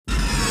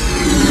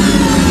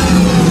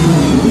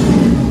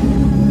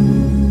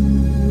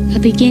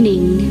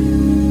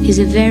beginning is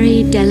a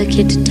very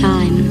delicate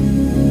time.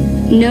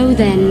 Know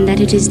then that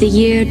it is the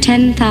year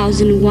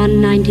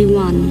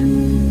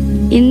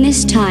 10,191. In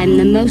this time,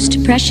 the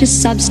most precious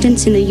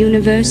substance in the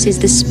universe is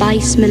the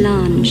spice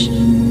melange.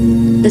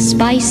 The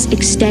spice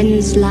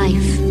extends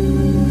life.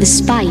 The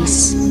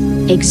spice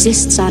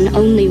exists on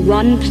only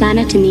one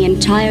planet in the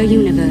entire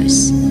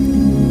universe.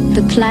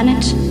 The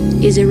planet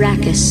is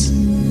Arrakis,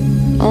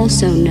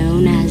 also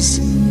known as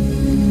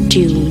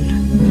Dune.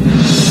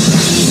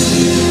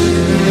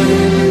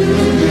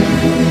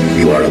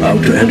 You are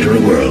about to enter a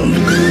world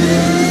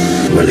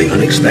where the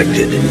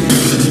unexpected,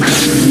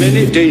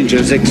 many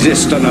dangers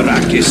exist on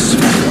Arrakis.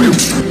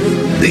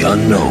 the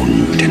unknown,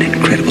 An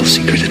incredible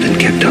secret has been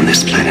kept on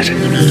this planet.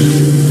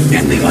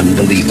 and the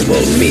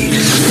unbelievable meet.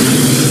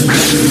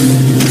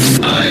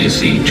 I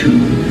see two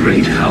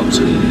great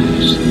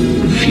houses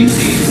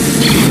feuding.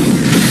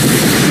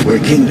 Where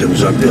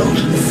kingdoms are built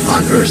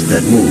on earth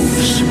that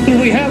moves,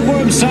 We have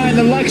wormside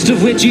the likes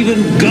of which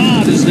even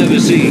God has never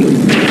seen.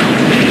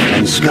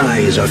 and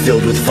skies are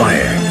filled with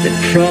fire. The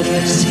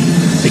prophecy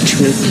which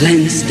will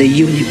cleanse the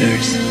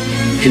universe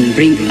and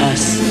bring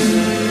us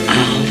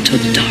out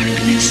of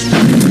darkness.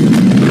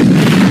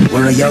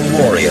 Where a young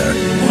warrior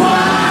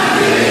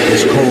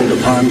is called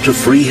upon to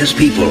free his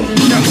people.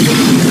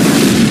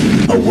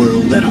 A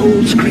world that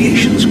holds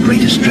creation's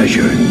greatest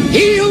treasure.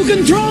 He who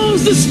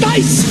controls the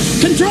spice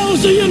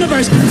controls the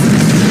universe.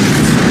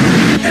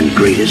 And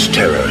greatest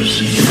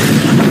terrors.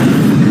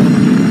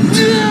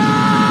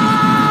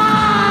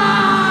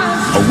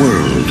 A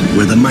world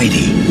where the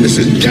mighty This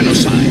is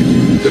genocide.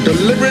 The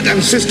deliberate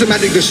and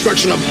systematic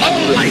destruction of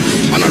all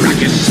life on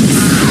Arrakis.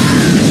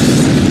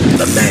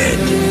 the mad,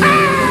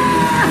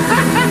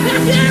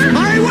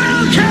 I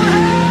will kill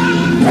him!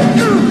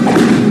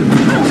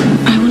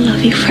 I will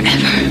love you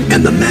forever.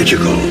 and the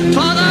magical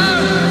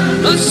Father,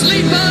 the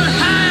sleeper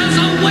has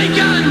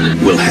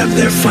awakened. will have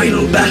their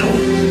final battle.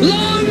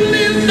 Long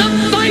live the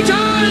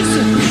fighters!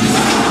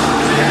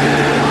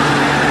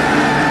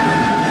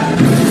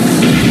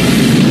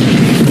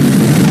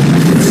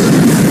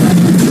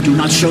 Do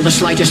not show the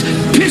slightest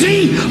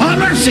pity or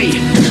mercy.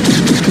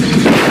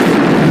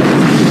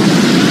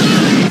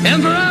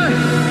 Emperor,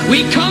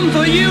 we come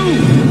for you.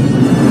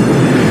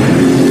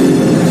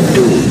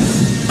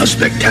 Dune, a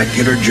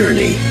spectacular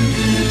journey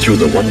through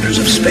the wonders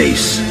of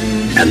space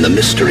and the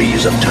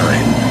mysteries of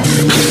time.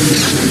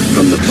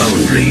 From the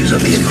boundaries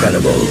of the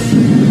incredible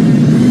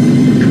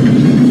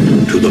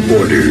to the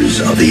borders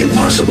of the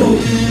impossible.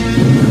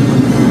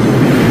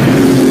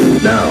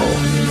 Now,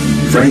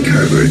 Frank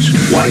Herbert's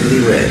widely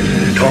read,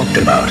 talked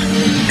about,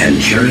 and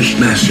cherished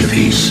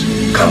masterpiece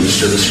comes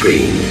to the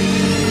screen.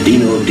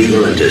 Dino De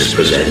Laurentiis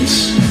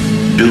presents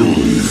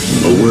Dune,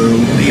 a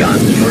world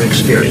beyond your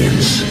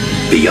experience,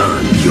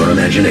 beyond your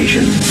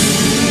imagination.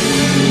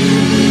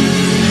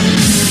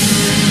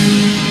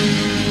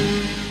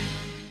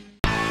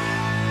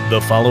 The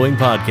following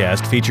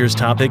podcast features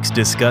topics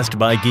discussed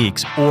by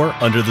geeks or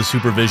under the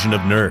supervision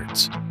of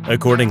nerds.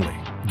 Accordingly,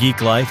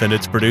 Geek Life and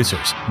its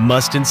producers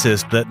must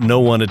insist that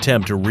no one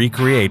attempt to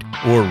recreate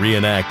or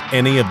reenact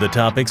any of the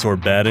topics or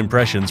bad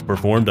impressions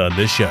performed on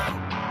this show.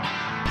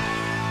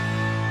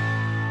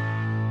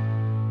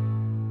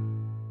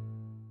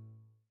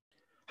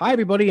 Hi,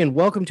 everybody, and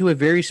welcome to a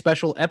very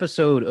special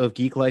episode of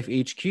Geek Life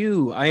HQ.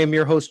 I am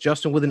your host,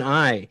 Justin with an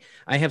I.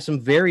 I have some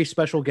very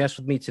special guests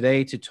with me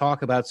today to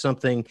talk about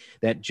something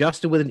that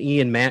Justin with an E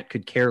and Matt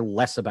could care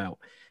less about.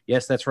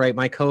 Yes, that's right.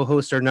 My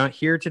co-hosts are not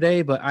here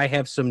today, but I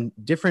have some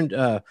different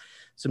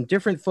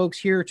folks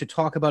here to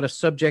talk about a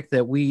subject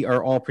that we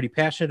are all pretty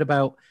passionate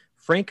about,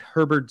 Frank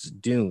Herbert's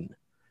Dune.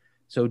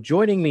 So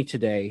joining me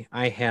today,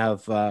 I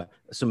have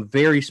some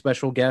very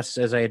special guests,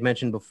 as I had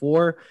mentioned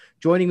before.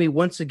 Joining me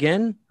once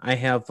again, I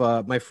have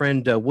my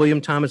friend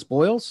William Thomas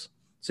Boyles.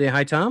 Say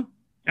hi, Tom.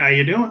 How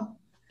you doing?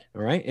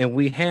 All right. And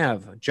we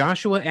have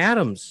Joshua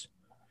Adams.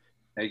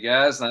 Hey,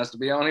 guys. Nice to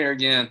be on here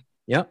again.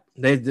 Yep.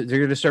 They're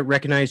going to start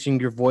recognizing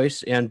your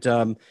voice and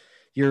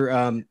your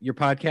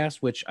podcast,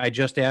 which I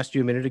just asked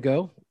you a minute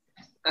ago.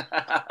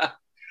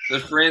 The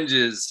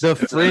Fringes. The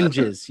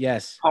Fringes,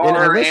 yes. And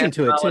I listened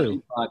to it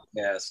too.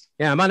 Podcast.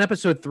 Yeah, I'm on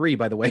episode 3,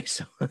 by the way.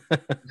 So,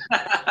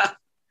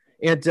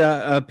 and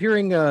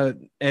appearing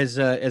as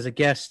a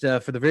guest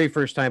for the very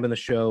first time on the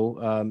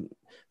show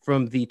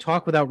from the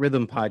Talk Without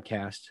Rhythm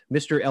podcast,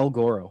 Mr. El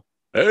Goro.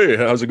 Hey,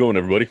 how's it going,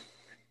 everybody?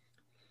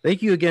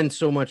 Thank you again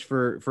so much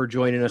for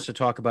joining us to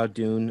talk about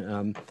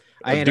Dune.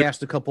 I had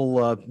asked a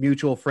couple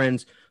mutual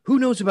friends, who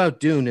knows about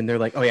Dune? And they're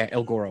like, oh, yeah,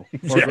 El Goro.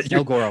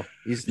 El Goro.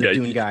 He's the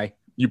Dune guy.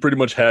 You pretty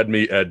much had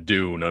me at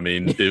Dune. I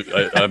mean,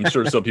 I'm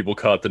sure some people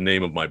caught the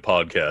name of my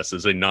podcast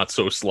as a not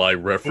so sly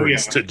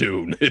reference to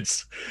Dune.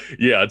 It's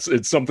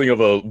something of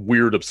a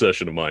weird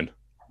obsession of mine.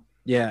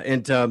 Yeah,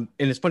 and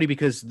it's funny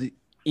because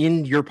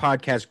in your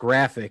podcast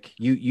graphic,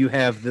 you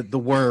have the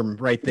worm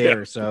right there.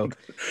 Yeah. So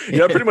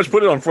yeah, I pretty much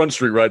put it on Front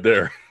Street right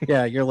there.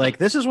 Yeah, you're like,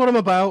 this is what I'm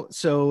about.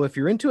 So if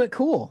you're into it,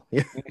 cool.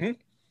 Yeah. Mm-hmm.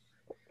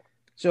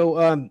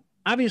 So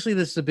obviously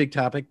this is a big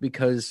topic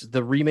because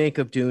the remake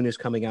of Dune is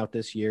coming out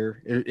this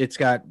year. It's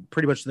got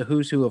pretty much the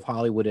who's who of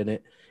Hollywood in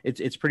it.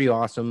 It's pretty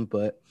awesome,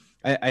 but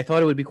I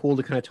thought it would be cool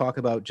to kind of talk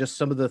about just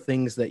some of the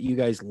things that you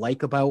guys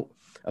like about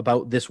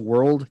this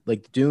world,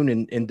 like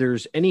Dune, and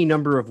there's any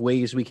number of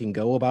ways we can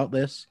go about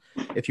this.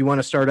 If you want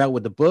to start out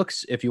with the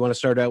books, if you want to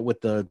start out with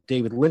the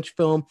David Lynch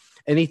film,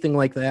 anything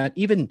like that.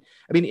 Even,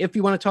 I mean, if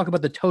you want to talk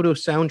about the Toto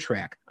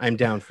soundtrack, I'm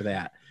down for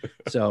that.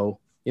 So,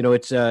 you know,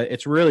 it's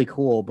really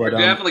cool. But we're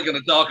definitely going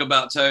to talk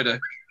about Toto.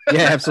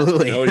 Yeah,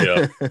 absolutely. Oh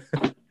yeah.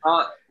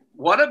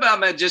 What about,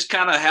 man, just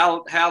kind of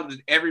how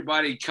did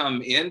everybody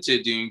come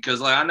into Dune? Because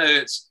like I know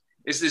it's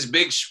this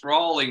big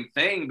sprawling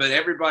thing, but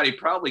everybody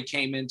probably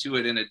came into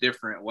it in a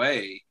different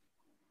way.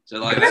 So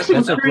like that's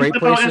a great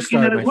place to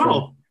start, my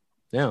friend.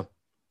 Yeah.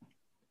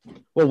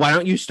 Well, why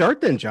don't you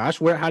start then, Josh?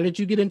 How did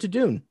you get into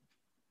Dune?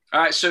 All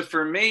right, so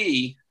for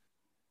me,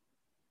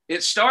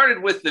 it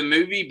started with the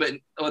movie,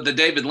 or the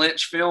David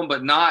Lynch film,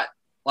 but not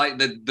like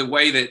the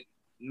way that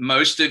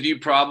most of you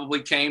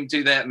probably came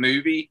to that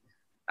movie.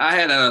 I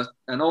had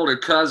an older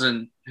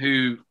cousin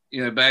who,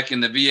 you know, back in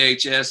the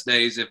VHS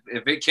days, if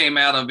it came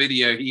out on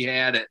video, he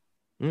had it.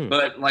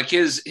 But like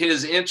his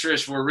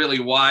interests were really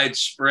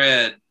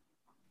widespread,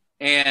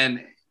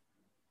 and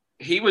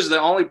he was the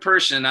only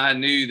person I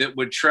knew that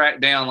would track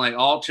down like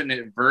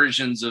alternate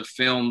versions of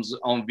films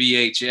on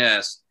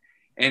VHS.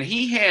 And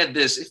he had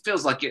this, it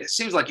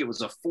seems like it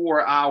was a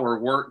 4-hour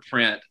work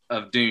print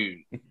of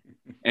Dune.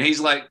 And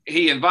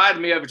he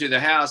invited me over to the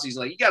house. He's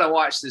like, you got to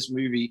watch this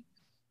movie.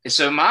 And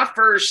so my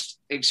first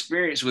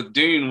experience with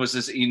Dune was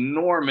this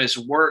enormous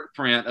work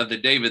print of the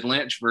David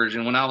Lynch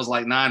version when I was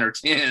like 9 or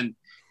 10.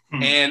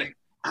 And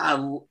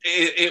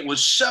it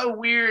was so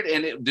weird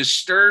and it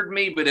disturbed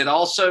me, but it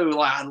also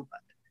like,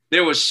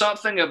 there was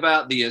something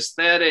about the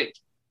aesthetic,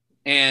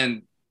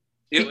 and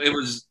it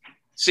was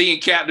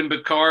seeing Captain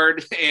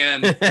Picard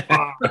and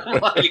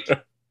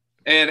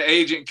and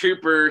Agent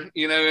Cooper,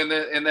 you know,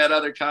 in that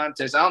other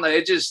context. I don't know.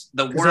 It just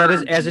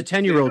as a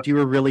 10-year-old, you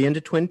were really into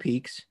Twin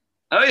Peaks.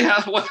 Oh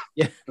yeah, well,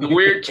 yeah. The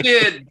weird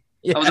kid.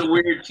 Yeah. I was a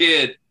weird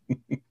kid,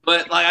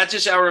 but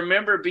like I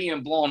remember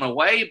being blown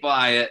away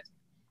by it,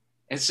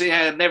 and I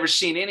had never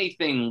seen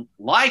anything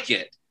like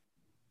it.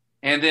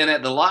 And then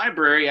at the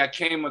library, I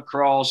came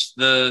across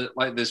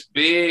this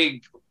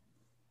big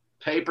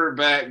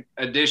paperback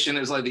edition. It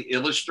was like the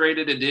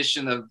illustrated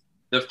edition of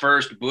the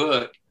first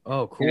book.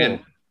 Oh, cool.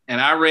 And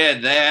I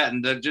read that,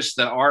 and just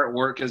the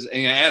artwork, because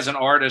as an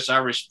artist, I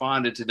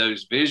responded to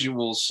those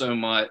visuals so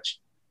much.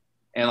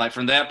 And like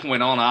from that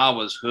point on, I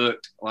was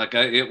hooked. Like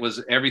it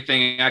was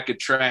everything I could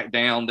track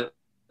down that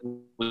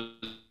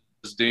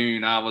was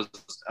Dune. I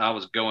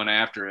was going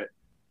after it.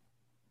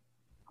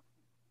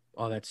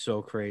 Oh, that's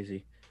so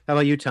crazy. How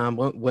about you, Tom?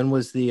 When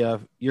was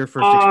your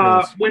first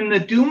experience? When the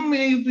Dune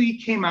movie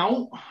came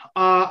out,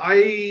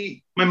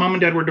 my mom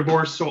and dad were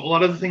divorced, so a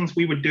lot of the things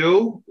we would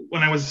do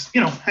when I was,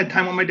 had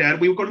time with my dad,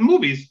 we would go to the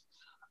movies.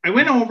 I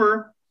went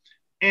over,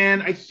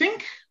 and I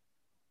think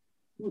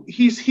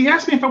he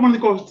asked me if I wanted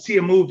to go see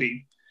a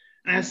movie.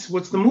 And I said,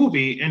 "What's the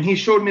movie?" And he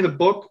showed me the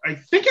book. I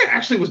think it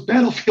actually was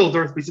Battlefield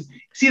Earth. He said,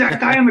 "See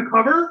that guy on the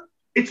cover?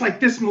 It's like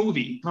this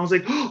movie." And I was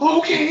like, "Oh,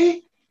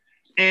 okay."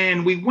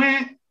 And we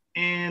went,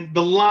 and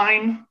the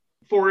line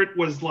for it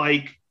was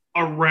like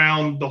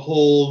around the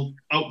whole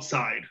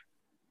outside.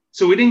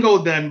 So we didn't go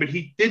then, but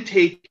he did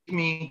take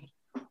me.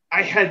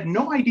 I had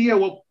no idea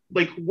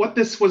what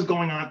this was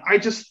going on. I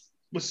just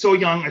was so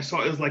young. I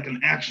saw it was like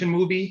an action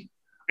movie.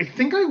 I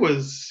think I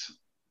was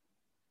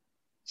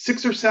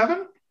 6 or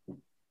 7.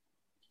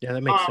 Yeah,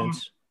 that makes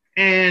sense.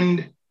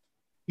 And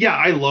yeah,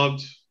 I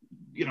loved,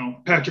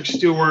 Patrick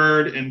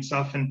Stewart and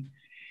stuff. And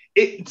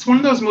it's one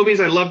of those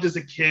movies I loved as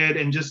a kid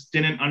and just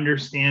didn't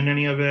understand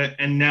any of it.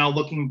 And now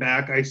looking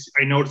back,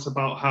 I noticed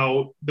about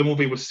how the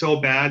movie was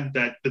so bad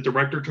that the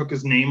director took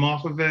his name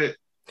off of it.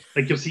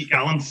 Like you'll see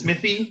Alan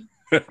Smithy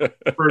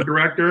for a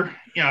director.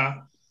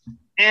 Yeah.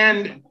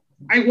 And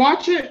I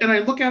watch it and I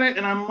look at it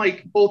and I'm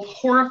like both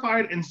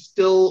horrified and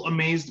still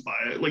amazed by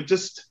it. Like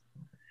just...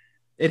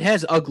 It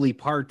has ugly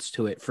parts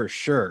to it for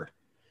sure.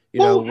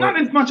 Not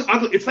as much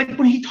ugly. It's like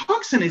when he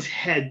talks in his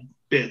head,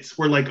 bits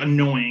were like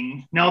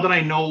annoying. Now that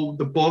I know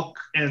the book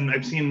and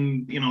I've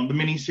seen, the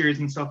miniseries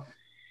and stuff,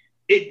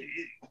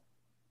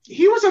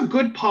 he was a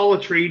good Paul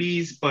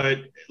Atreides, but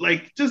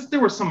like just there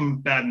were some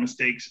bad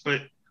mistakes.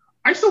 But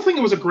I still think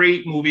it was a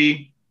great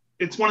movie.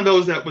 It's one of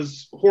those that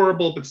was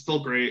horrible but still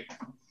great.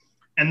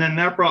 And then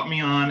that brought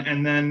me on.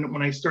 And then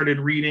when I started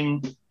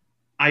reading,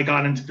 I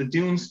got into the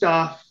Dune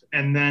stuff.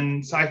 And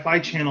then Sci-Fi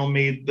Channel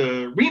made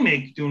the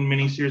remake Dune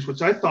miniseries,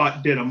 which I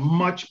thought did a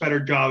much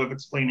better job of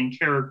explaining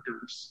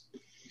characters.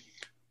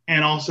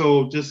 And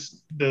also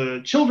just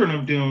the Children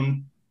of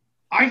Dune,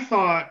 I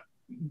thought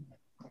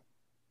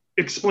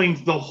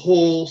explains the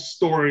whole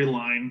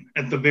storyline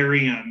at the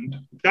very end.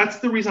 That's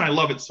the reason I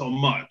love it so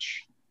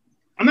much.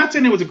 I'm not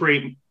saying it was a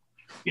great,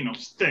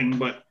 thing,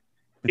 but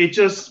it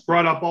just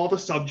brought up all the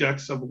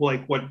subjects of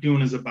like what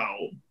Dune is about.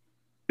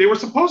 They were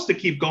supposed to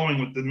keep going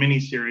with the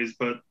miniseries,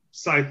 but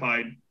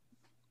Sci-Fi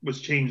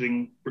was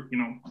changing,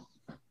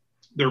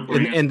 their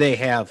brand. And they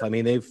have. I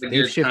mean, they've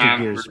shifted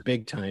gears for...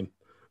 big time.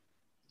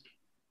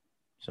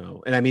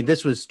 So, and I mean,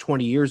 this was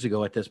 20 years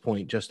ago at this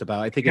point, just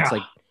about. I think it's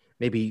like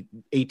maybe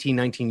 18,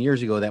 19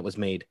 years ago that was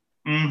made.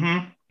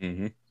 Mm-hmm.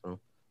 Mm-hmm. So,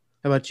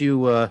 how about you,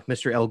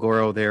 Mr. El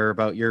Goro, there,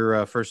 about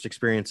your first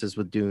experiences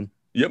with Dune?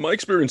 Yeah, my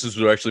experiences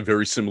were actually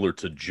very similar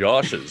to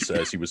Josh's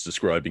as he was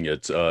describing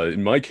it.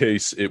 In my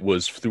case, it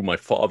was through my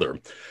father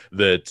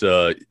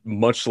that,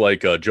 much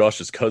like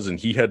Josh's cousin,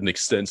 he had an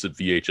extensive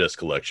VHS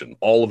collection,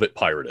 all of it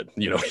pirated.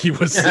 You know, he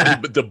was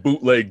the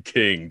bootleg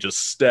king, just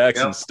stacks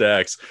and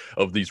stacks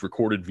of these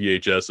recorded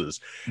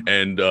VHSs.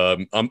 And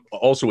I'm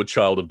also a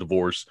child of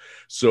divorce.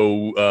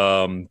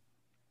 So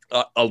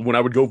when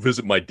I would go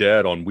visit my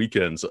dad on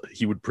weekends,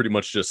 he would pretty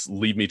much just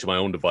leave me to my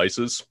own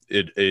devices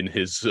in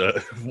his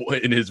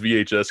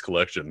VHS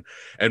collection.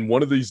 And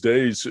one of these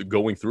days,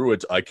 going through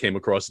it, I came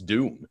across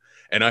Dune.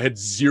 And I had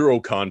zero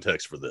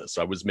context for this.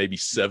 I was maybe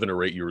 7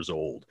 or 8 years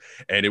old.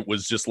 And it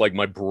was just like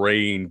my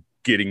brain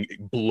getting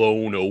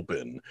blown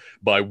open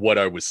by what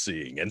I was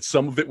seeing. And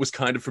some of it was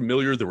kind of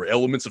familiar. There were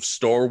elements of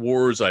Star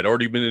Wars. I'd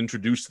already been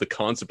introduced to the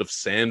concept of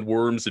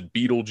sandworms and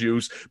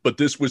Beetlejuice, but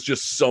this was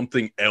just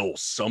something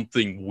else,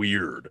 something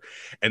weird.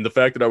 And the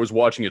fact that I was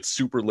watching it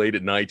super late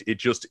at night, it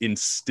just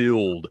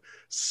instilled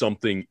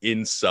something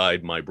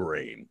inside my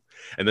brain.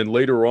 And then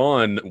later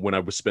on, when I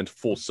was spent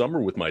full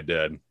summer with my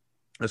dad,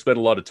 I spent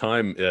a lot of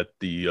time at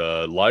the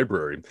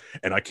library,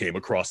 and I came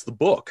across the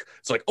book.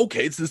 It's like,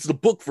 okay, this is the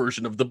book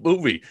version of the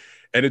movie.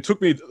 And it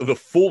took me the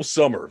full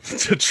summer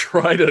to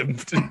try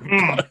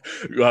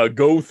to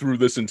go through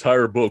this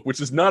entire book,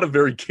 which is not a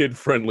very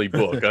kid-friendly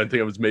book. I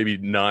think I was maybe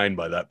 9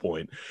 by that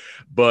point.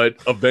 But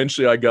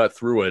eventually I got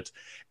through it,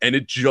 and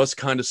it just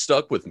kind of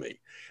stuck with me.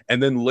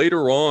 And then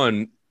later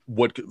on,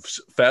 what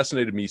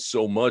fascinated me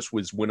so much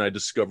was when I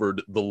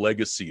discovered the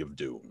legacy of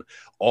Dune,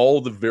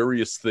 all the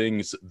various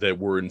things that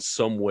were in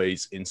some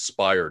ways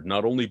inspired,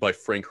 not only by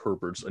Frank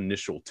Herbert's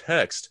initial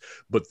text,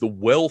 but the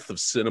wealth of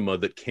cinema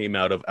that came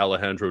out of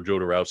Alejandro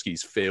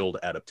Jodorowsky's failed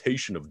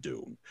adaptation of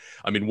Dune.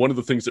 I mean, one of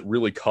the things that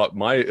really caught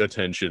my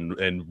attention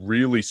and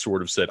really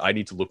sort of said, I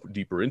need to look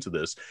deeper into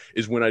this,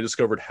 is when I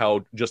discovered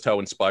how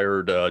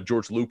inspired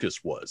George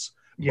Lucas was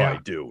by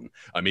Dune.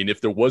 I mean, if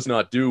there was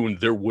not Dune,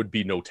 there would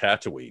be no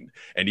Tatooine.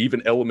 And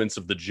even elements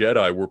of the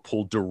Jedi were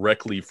pulled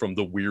directly from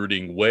the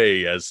Weirding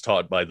Way as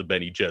taught by the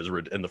Bene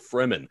Gesserit and the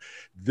Fremen.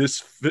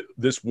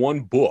 This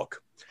one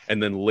book,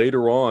 and then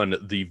later on,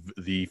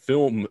 the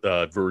film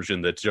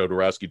version that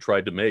Jodorowsky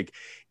tried to make,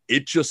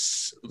 it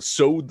just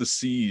sowed the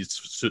seeds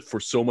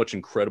for so much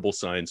incredible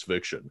science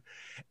fiction.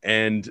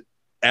 And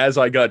as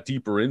I got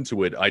deeper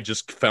into it, I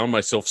just found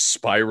myself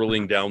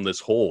spiraling down this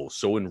hole,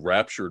 so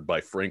enraptured by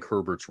Frank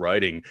Herbert's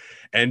writing.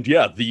 And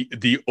yeah,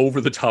 the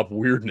over-the-top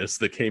weirdness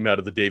that came out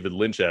of the David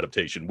Lynch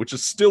adaptation, which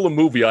is still a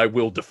movie I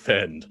will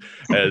defend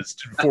as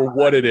for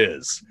what it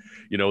is.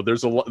 You know,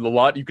 there's a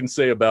lot you can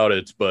say about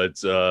it, but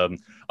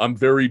I'm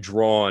very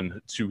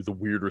drawn to the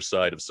weirder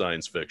side of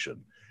science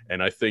fiction.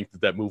 And I think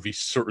that movie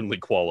certainly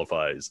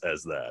qualifies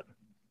as that.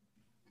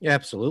 Yeah,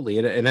 absolutely.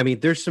 And I mean,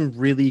 there's some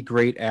really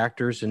great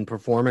actors and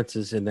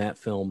performances in that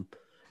film.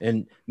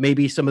 And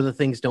maybe some of the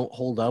things don't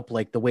hold up,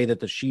 like the way that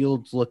the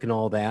shields look and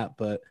all that.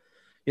 But,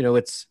 you know,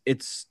 it's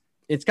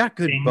got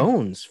good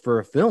bones for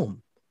a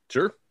film.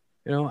 Sure.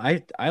 You know,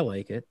 I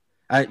like it.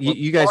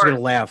 You guys are going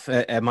to laugh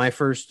at my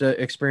first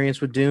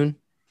experience with Dune.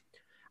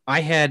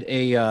 I had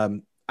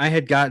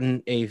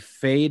gotten a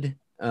Fade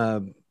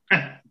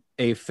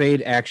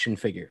action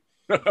figure.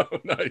 Oh,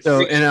 nice.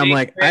 So, and I'm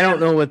like, I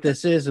don't know what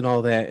this is and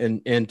all that.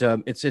 And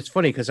it's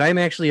funny because I'm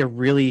actually a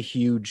really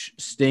huge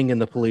Sting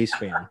and the Police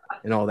fan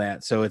and all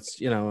that. So it's,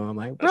 you know, I'm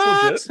like,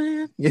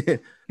 yeah.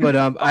 But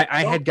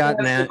I had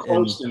gotten that.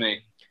 Close to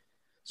me.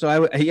 So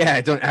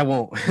I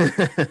won't.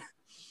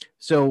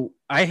 So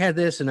I had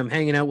this and I'm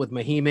hanging out with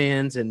my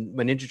He-Mans and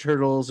my Ninja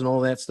Turtles and all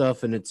that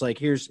stuff. And it's like,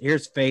 here's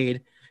Fade.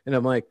 And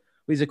I'm like,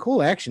 well, he's a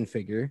cool action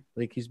figure.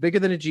 Like he's bigger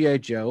than a G.I.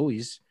 Joe.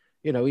 He's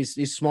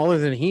smaller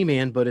than a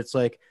He-Man, but it's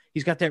like,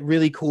 he's got that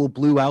really cool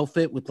blue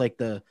outfit with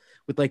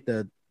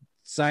the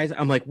size.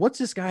 I'm like, what's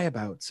this guy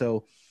about?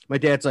 So my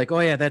dad's like, oh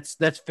yeah, that's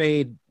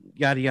Fade,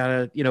 yada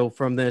yada, you know,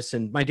 from this.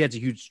 And my dad's a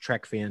huge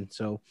Trek fan,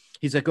 so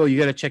he's like, oh, you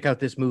got to check out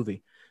this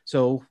movie.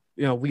 So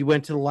you know, we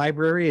went to the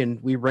library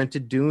and we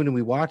rented Dune and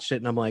we watched it.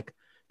 And I'm like,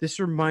 this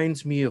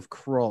reminds me of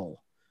Krull,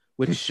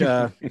 which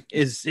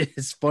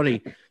is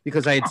funny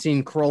because I had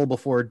seen Krull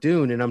before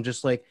Dune, and I'm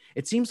just like,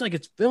 it seems like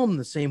it's filmed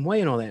the same way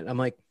and all that. And I'm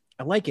like,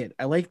 I like it.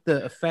 I like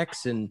the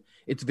effects, and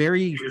it's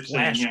very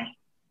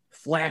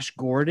Flash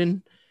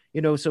Gordon,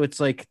 you know, so it's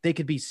like they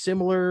could be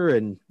similar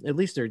and at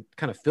least they're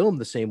kind of filmed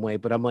the same way.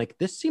 But I'm like,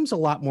 this seems a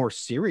lot more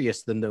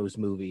serious than those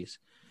movies.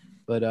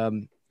 But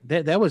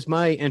that was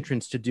my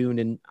entrance to Dune,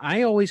 and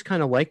I always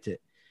kind of liked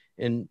it.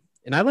 And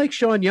I like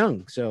Sean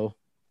Young, so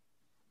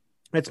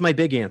that's my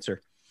big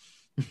answer.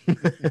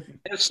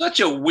 It's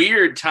such a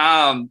weird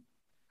time.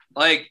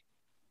 Like,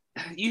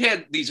 you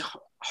had these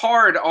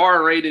hard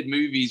R-rated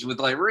movies with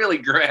like really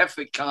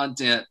graphic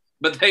content,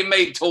 but they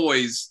made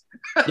toys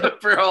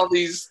for all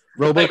these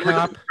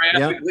RoboCop,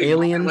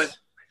 Aliens.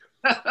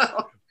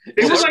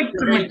 It was like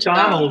the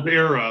McDonald's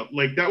era.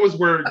 Like that was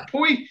where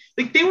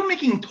they were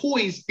making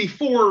toys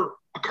before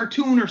a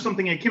cartoon or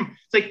something that came.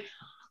 It's like,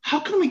 how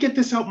can we get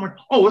this out more?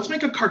 Oh, let's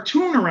make a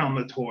cartoon around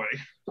the toy.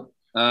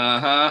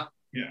 Uh-huh.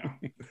 Yeah.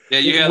 Yeah,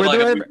 you had Were like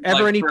there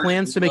ever any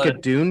plans to make a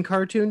Dune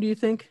cartoon, do you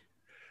think?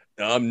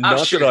 I'm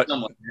sure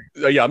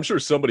I'm sure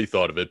somebody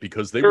thought of it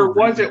because there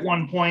was at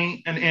one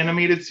point an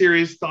animated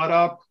series thought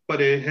up, but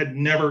it had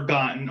never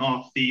gotten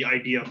off the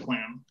idea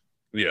plan.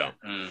 Yeah.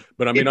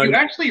 But I mean, if you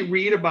actually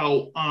read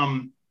about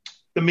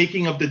the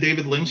making of the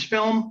David Lynch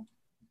film,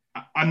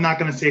 I'm not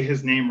going to say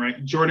his name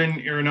right.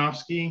 Jordan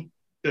Aronofsky,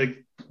 the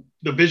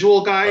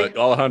visual guy.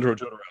 Alejandro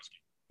Jodorowsky.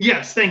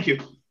 Yes, thank you.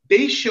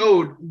 They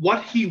showed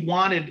what he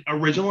wanted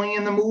originally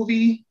in the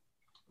movie.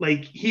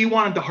 Like he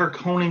wanted the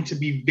Harkonnen to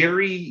be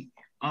very,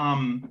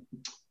 I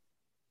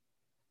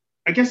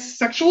guess,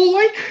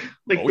 sexual-like,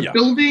 the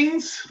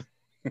buildings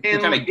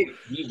and kind of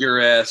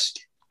Giger-esque.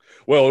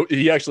 Well,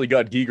 he actually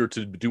got Giger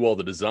to do all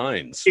the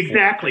designs.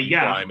 Exactly,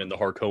 yeah. And the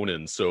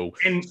Harkonnen. So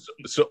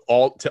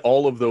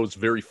all of those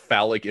very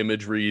phallic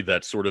imagery,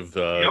 that sort of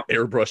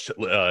airbrushed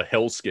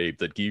hellscape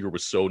that Giger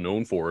was so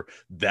known for,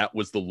 that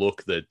was the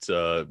look that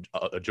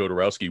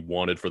Jodorowsky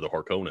wanted for the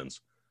Harkonnens.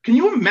 Can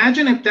you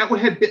imagine if that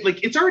would have been,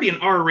 it's already an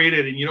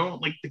R-rated, and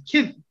the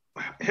kid,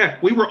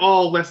 heck, we were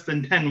all less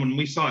than 10 when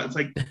we saw it. It's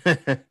like,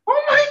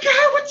 oh my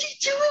God, what's he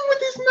doing with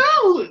his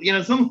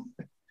mouth?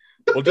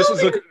 Well, this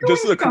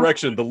is a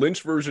correction. The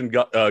Lynch version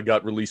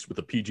got released with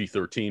a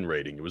PG-13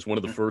 rating. It was one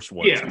of the first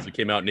ones since it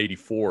came out in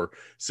 '84,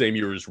 same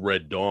year as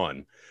Red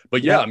Dawn.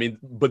 But I mean,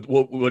 but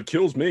what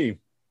kills me,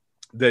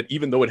 that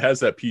even though it has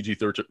that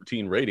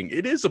PG-13 rating,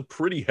 it is a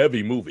pretty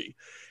heavy movie.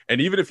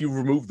 And even if you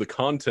remove the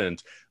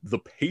content, the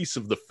pace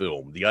of the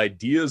film, the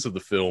ideas of the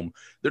film,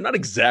 they're not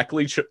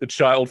exactly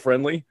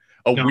child-friendly.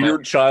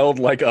 Weird child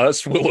like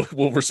us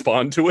will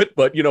respond to it,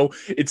 but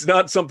it's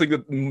not something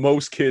that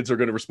most kids are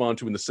going to respond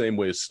to in the same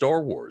way as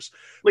Star Wars.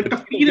 Like the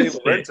fetus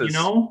bit,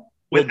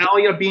 with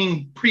Alia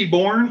being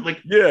pre-born.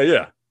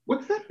 Yeah.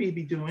 What's that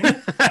baby doing?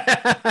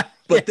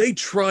 But they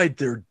tried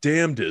their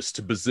damnedest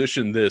to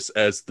position this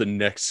as the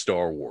next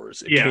Star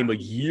Wars. It came a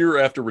year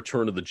after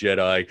Return of the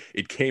Jedi.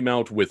 It came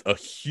out with a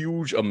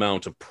huge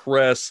amount of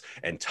press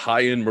and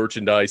tie-in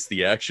merchandise,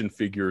 the action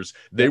figures.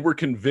 They were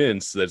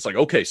convinced that it's like,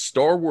 okay,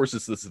 Star Wars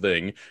is this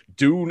thing.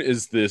 Dune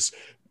is this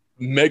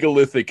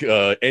megalithic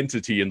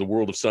entity in the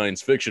world of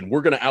science fiction.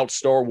 We're going to out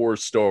Star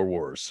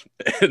Wars.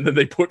 And then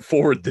they put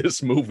forward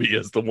this movie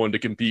as the one to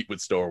compete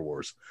with Star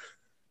Wars.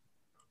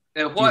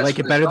 Do you like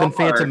it better than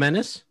Phantom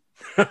Menace?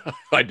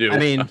 I do. I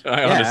mean,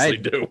 I honestly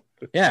do.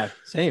 Yeah,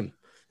 same.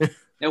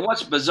 And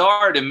what's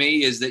bizarre to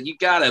me is that you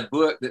got a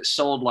book that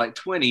sold like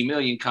 20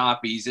 million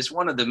copies. It's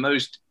one of the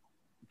most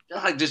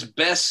just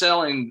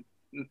best-selling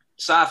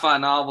sci-fi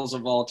novels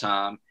of all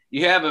time.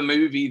 You have a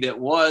movie that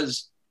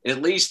was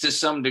at least to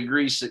some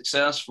degree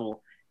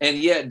successful, and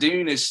yet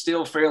Dune is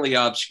still fairly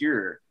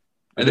obscure.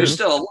 And there's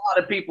still a lot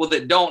of people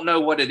that don't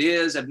know what it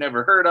is, have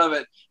never heard of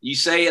it. You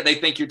say it, they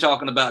think you're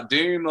talking about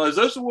Dune. Like,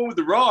 that's the one with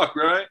the rock,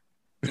 right?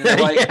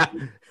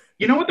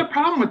 You know what the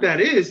problem with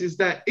that is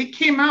that it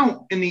came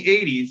out in the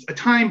 80s, a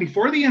time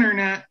before the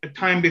internet, a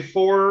time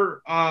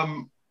before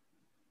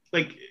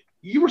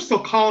you were still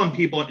calling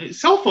people.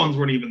 Cell phones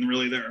weren't even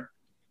really there.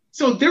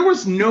 So there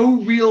was no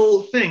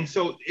real thing.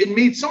 So it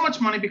made so much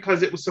money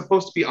because it was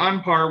supposed to be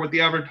on par with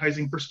the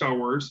advertising for Star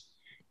Wars.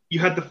 You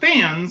had the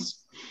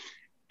fans,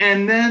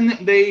 and then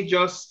they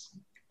just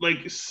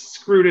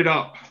screwed it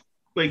up.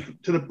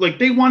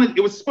 They wanted,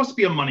 it was supposed to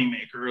be a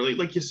moneymaker,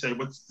 like you said,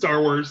 with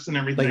Star Wars and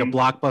everything. Like a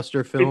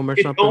blockbuster film or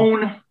something? Its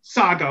own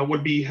saga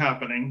would be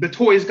happening. The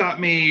toys got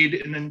made,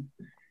 and then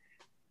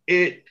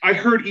I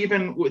heard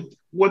even with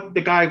what the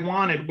guy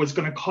wanted was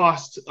going to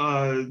cost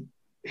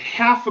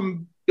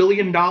 $500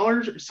 million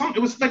or something.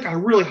 It was like a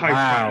really high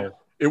price.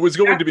 It was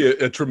going to be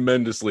a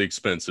tremendously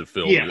expensive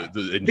film. Yeah.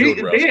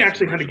 They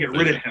actually had to get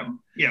rid of him.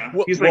 Yeah.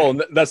 Well,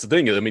 that's the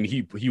thing. I mean,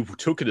 he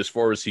took it as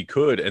far as he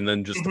could, and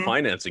then just the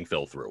financing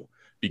fell through.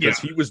 Because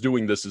he was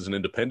doing this as an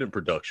independent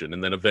production,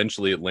 and then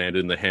eventually it landed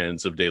in the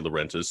hands of De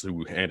Laurentiis,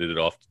 who handed it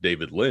off to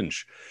David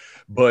Lynch.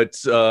 But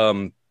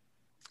the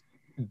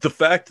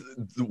fact,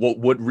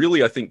 what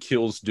really I think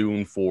kills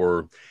Dune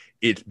for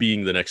it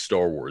being the next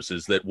Star Wars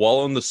is that while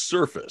on the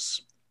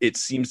surface it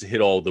seems to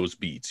hit all those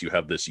beats. You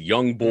have this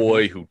young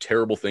boy who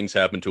terrible things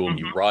happen to him.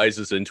 He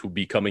rises into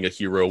becoming a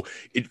hero.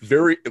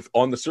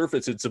 On the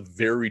surface, it's a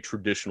very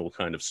traditional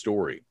kind of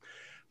story.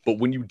 But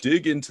when you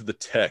dig into the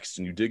text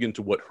and you dig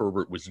into what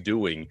Herbert was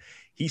doing,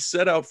 he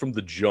set out from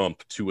the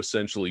jump to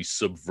essentially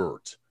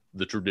subvert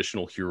the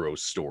traditional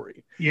hero's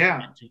story.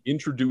 Yeah. And to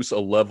introduce a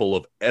level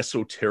of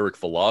esoteric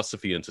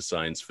philosophy into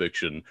science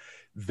fiction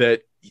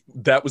that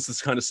was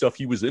this kind of stuff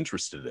he was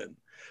interested in.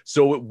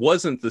 So it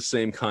wasn't the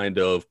same kind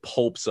of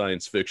pulp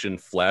science fiction,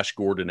 Flash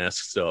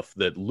Gordon-esque stuff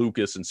that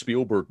Lucas and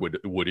Spielberg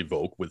would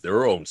evoke with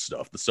their own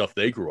stuff, the stuff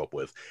they grew up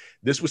with.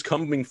 This was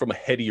coming from a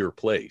headier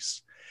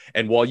place.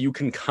 And while you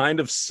can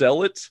kind of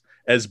sell it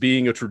as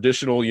being a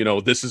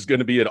traditional, this is going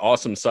to be an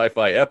awesome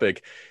sci-fi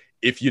epic,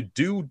 if you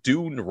do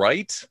Dune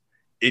right,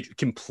 it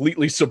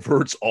completely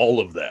subverts all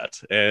of that.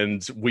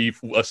 And we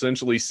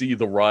essentially see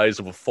the rise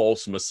of a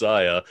false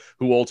messiah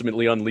who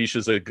ultimately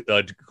unleashes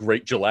a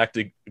great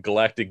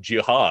galactic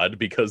jihad,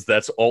 because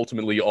that's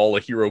ultimately all a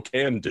hero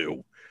can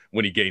do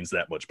when he gains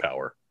that much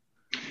power.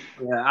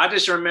 Yeah, I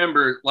just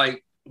remember,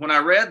 like, when I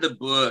read the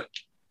book,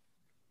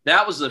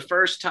 that was the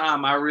first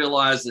time I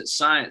realized that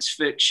science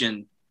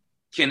fiction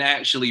can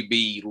actually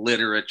be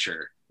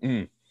literature.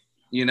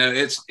 You know,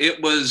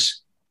 it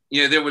was,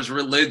 you know, there was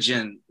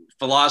religion,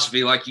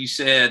 philosophy, like you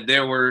said,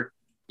 there were,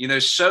 you know,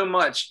 so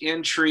much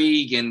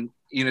intrigue and,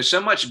 you know,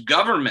 so much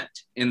government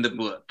in the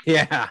book.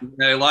 Yeah. You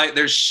know, like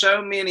there's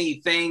so many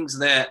things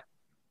that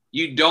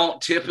you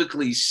don't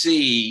typically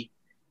see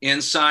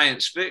in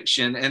science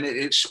fiction, and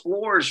it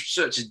explores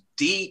such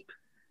deep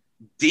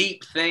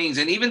things.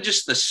 And even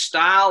just the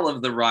style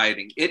of the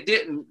writing, it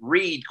didn't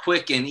read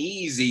quick and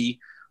easy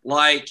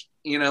like,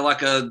 you know,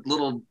 like a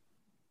little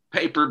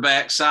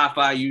paperback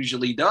sci-fi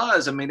usually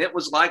does. I mean, it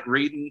was like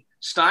reading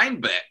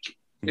Steinbeck,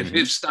 if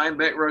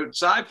Steinbeck wrote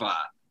sci-fi.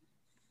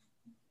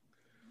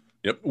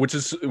 Yep, which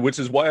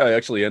is why I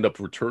actually end up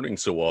returning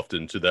so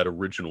often to that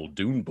original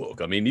Dune book.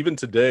 I mean, even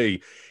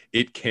today,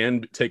 it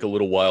can take a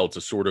little while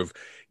to sort of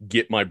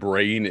get my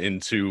brain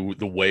into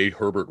the way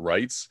Herbert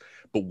writes.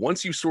 But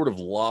once you sort of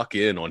lock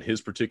in on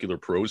his particular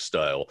prose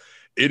style,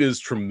 it is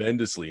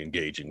tremendously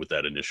engaging with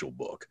that initial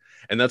book.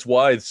 And that's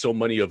why so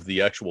many of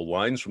the actual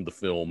lines from the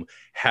film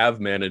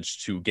have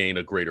managed to gain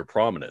a greater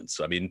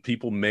prominence. I mean,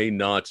 people may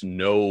not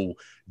know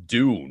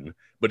Dune,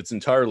 but it's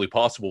entirely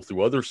possible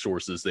through other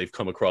sources they've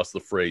come across the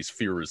phrase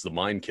 "fear is the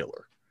mind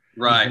killer."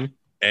 Right.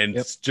 And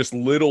it's just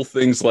little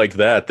things like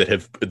that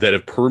have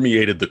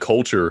permeated the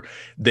culture.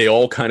 They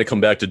all kind of come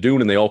back to Dune,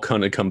 and they all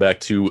kind of come back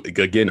to,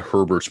 again,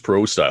 Herbert's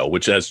prose style,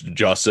 which, as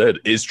Josh said,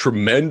 is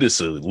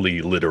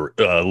tremendously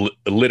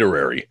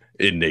literary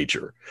in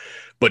nature.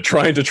 But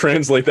trying to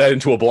translate that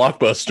into a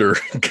blockbuster,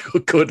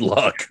 good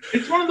luck.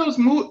 It's one of those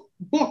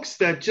books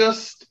that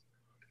just,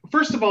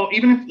 first of all,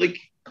 even if, like,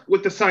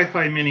 with the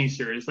sci-fi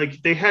miniseries,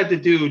 like, they had to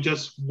do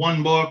just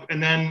one book,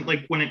 and then,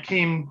 like, when it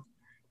came,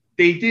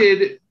 they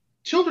did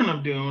Children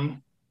of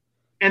Dune,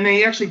 and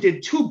they actually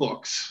did 2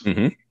 books,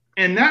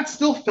 and that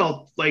still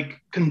felt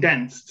like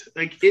condensed.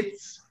 Like, they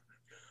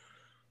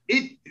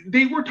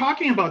were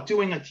talking about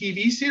doing a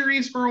TV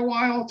series for a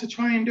while to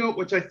try and do it,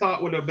 which I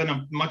thought would have been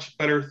a much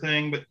better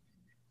thing. But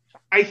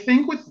I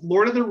think with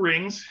Lord of the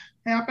Rings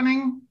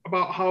happening,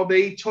 about how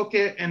they took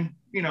it, and,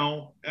 you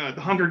know, the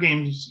Hunger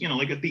Games, you know,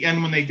 like at the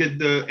end when they did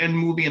the end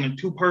movie in a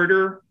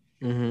 2-parter,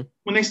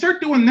 when they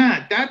start doing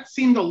that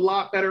seemed a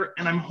lot better.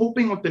 And I'm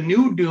hoping with the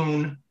new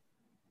Dune,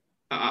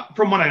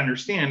 from what I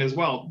understand as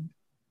well,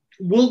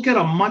 we'll get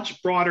a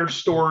much broader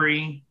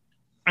story.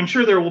 I'm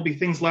sure there will be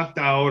things left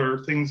out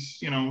or things,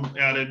 you know,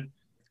 added,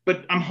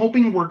 but I'm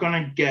hoping we're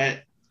going to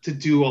get to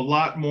do a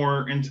lot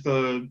more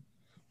into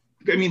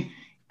I mean,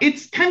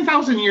 it's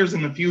 10,000 years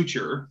in the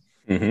future.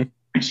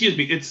 Excuse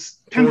me. It's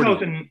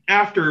 10,000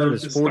 after.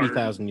 It's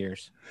 40,000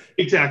 years.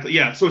 Exactly.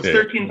 Yeah. So it's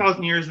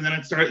 13,000 years, and then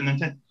it starts, and then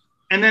 10.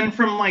 And then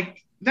from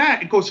like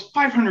that, it goes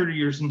 500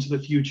 years into the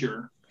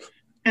future.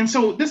 And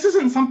so this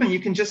isn't something you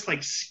can just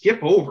like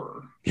skip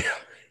over.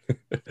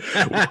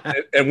 Yeah.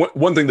 And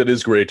one thing that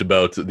is great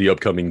about the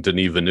upcoming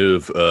Denis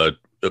Villeneuve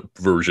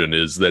version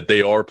is that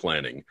they are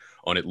planning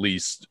on at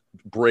least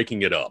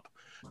breaking it up.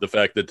 The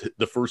fact that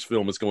the first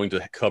film is going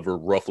to cover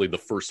roughly the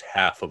first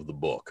half of the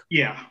book.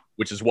 Yeah.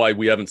 Which is why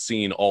we haven't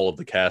seen all of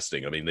the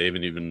casting. I mean, they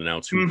haven't even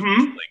announced who's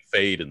playing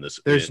Fade in this.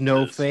 There's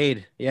no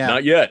Fade. Yeah.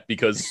 Not yet,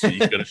 because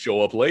he's going to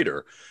show up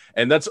later.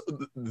 And that's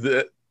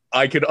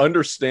I could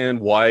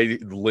understand why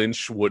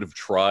Lynch would have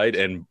tried,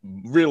 and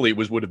really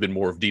it would have been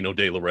more of Dino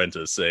De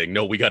Laurentiis saying,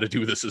 no, we got to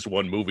do this as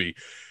one movie.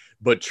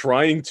 But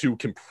trying to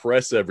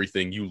compress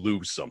everything, you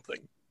lose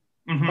something.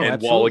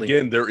 And while,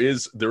 again, there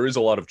is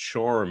a lot of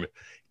charm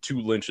to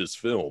Lynch's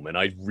film, and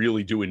I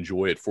really do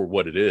enjoy it for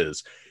what it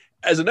is,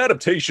 as an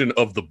adaptation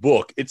of the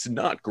book, it's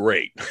not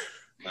great.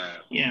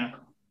 Yeah.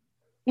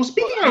 Well,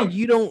 speaking of,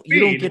 you don't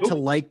get to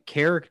like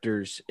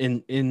characters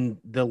in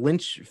the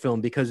Lynch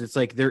film, because it's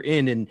like they're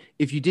in, and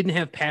if you didn't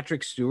have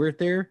Patrick Stewart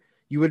there,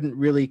 you wouldn't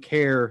really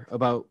care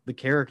about the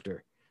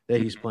character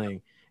that he's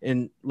playing.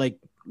 And like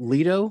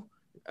Leto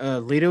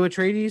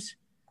Atreides,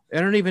 I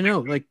don't even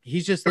know. Like,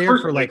 he's just there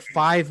for like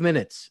 5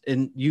 minutes,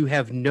 and you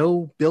have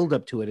no build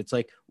up to it. It's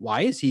like,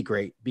 why is he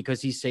great? Because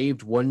he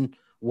saved one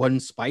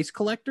spice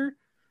collector?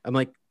 I'm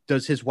like,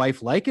 does his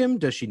wife like him?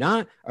 Does she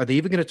not? Are they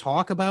even going to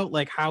talk about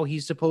like how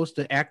he's supposed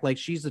to act like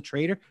she's the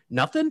traitor?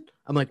 Nothing.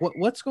 I'm like,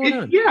 what's going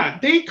on? Yeah,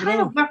 they kind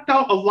of left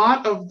out a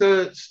lot of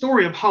the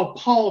story of how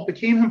Paul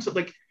became himself.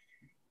 Like,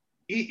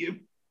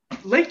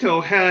 Leto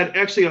had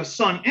actually a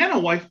son and a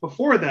wife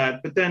before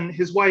that, but then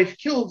his wife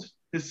killed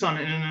his son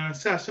in an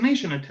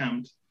assassination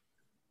attempt.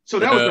 So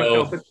that was left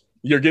out. But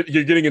you're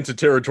getting into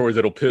territory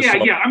that'll piss off.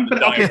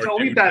 Okay, so I'll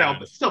leave that out.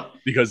 But still,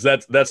 because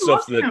that's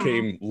stuff that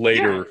came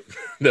later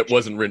that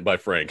wasn't written by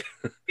Frank.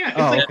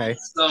 Yeah. Okay.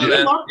 So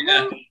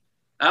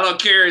I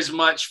don't care as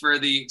much for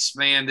the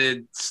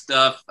expanded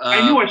stuff.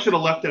 I knew I should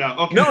have left it out.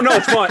 Okay. No,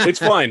 it's fine. It's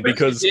fine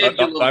because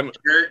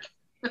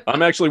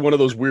I'm actually one of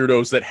those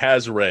weirdos that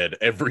has read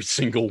every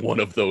single one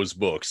of those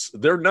books.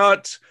 They're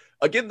not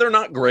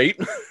great.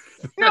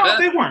 No,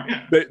 they weren't.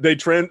 Yeah. They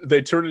turn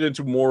it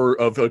into more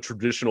of a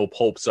traditional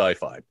pulp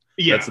sci-fi.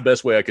 Yeah. That's the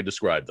best way I could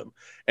describe them.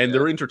 And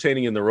they're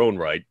entertaining in their own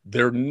right.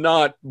 They're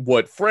not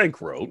what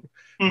Frank wrote.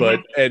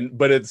 Mm-hmm.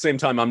 But at the same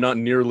time, I'm not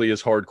nearly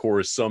as hardcore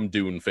as some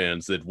Dune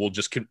fans that will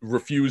just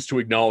refuse to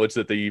acknowledge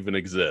that they even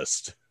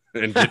exist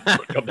and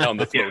come down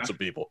the throats of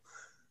people.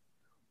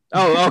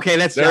 Oh, okay,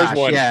 that's There's Josh.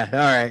 one. Yeah, all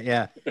right,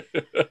 yeah.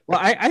 Well,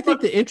 I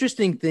think the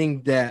interesting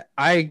thing that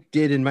I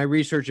did in my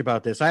research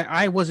about this,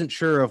 I wasn't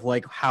sure of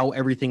like how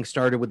everything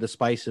started with the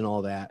spice and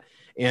all that,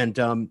 and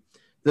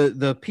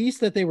the piece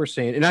that they were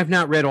saying, and I've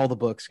not read all the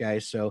books,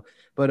 guys.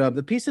 But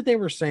the piece that they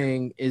were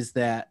saying is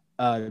that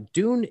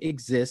Dune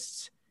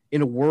exists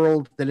in a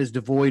world that is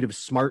devoid of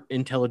smart,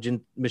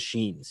 intelligent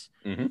machines.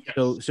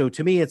 Mm-hmm. So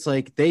to me, it's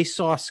like they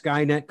saw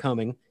Skynet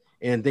coming,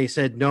 and they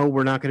said, "No,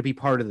 we're not going to be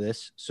part of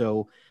this."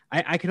 So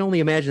I can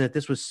only imagine that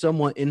this was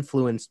somewhat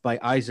influenced by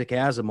Isaac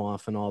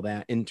Asimov and all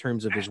that in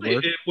terms of his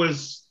work. It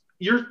was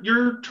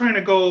you're trying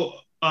to go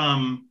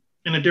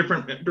in a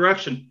different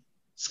direction.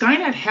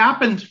 Skynet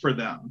happened for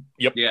them.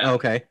 Yep. Yeah.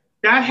 Okay.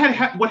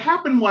 That what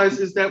happened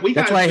is that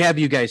That's why I have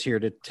you guys here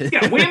to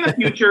yeah, way in the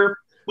future.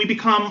 We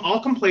become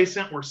all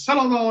complacent. We're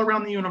settled all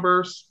around the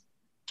universe.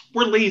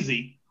 We're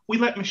lazy. We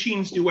let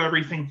machines do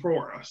everything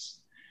for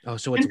us. Oh,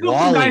 so it's Until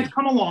Wall-E. some guys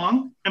come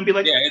along and be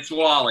like, yeah, it's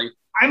Wall-E.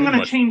 I'm going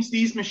to change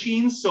these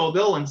machines so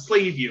they'll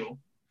enslave you.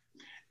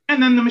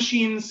 And then the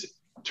machines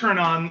turn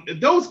on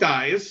those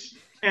guys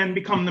and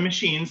become the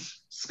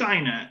machines,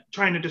 Skynet,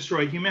 trying to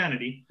destroy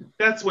humanity.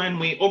 That's when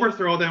we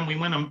overthrow them, we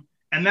win them.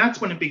 And that's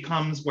when it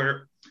becomes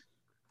where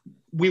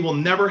we will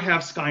never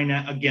have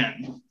Skynet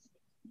again.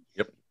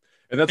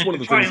 And that's one of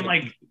the try things.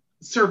 And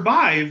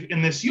survive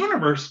in this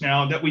universe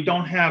now that we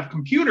don't have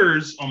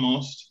computers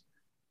almost.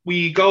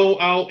 We go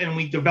out and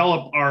we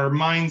develop our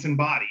minds and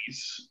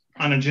bodies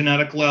on a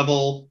genetic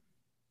level.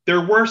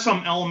 There were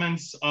some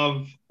elements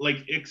of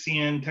like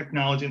Ixian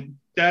technology.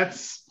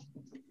 That's,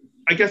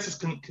 I guess it's,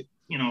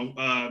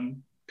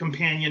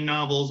 companion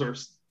novels or,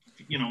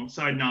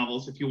 side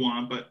novels if you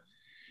want, but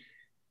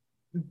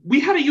we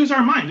had to use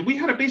our minds. We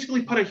had to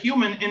basically put a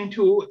human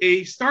into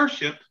a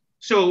starship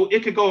so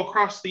it could go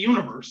across the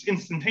universe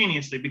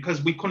instantaneously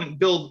because we couldn't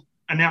build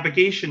a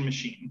navigation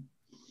machine,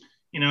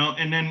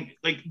 and then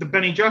like the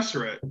Bene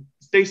Gesserit,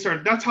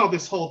 that's how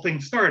this whole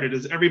thing started,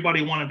 is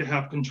everybody wanted to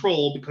have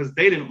control because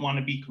they didn't want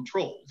to be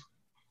controlled.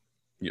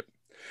 Yep.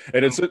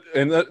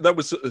 And that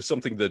was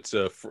something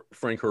that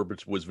Frank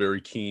Herbert was very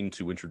keen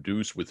to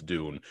introduce with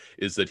Dune,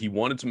 is that he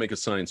wanted to make a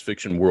science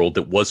fiction world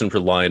that wasn't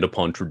reliant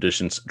upon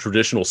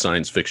traditional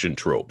science fiction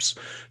tropes.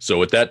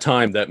 So at that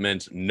time, that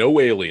meant no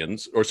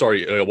aliens,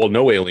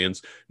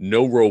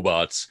 no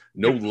robots,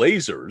 no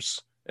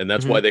lasers. And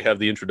that's why they have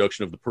the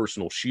introduction of the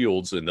personal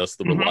shields and thus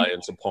the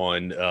reliance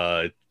upon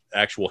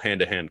actual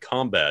hand-to-hand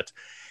combat.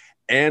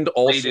 And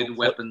also bladed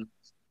weapons.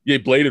 Yeah,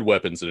 bladed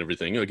weapons and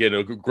everything. Again,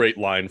 a great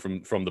line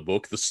from the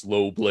book. The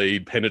slow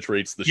blade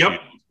penetrates the shield.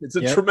 It's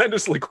a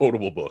tremendously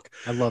quotable book.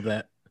 I love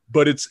that.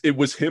 But it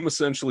was him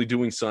essentially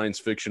doing science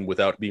fiction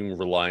without being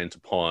reliant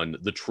upon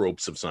the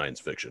tropes of science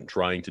fiction,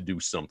 trying to do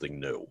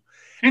something new.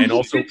 And he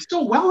also did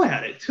so well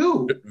at it,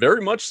 too.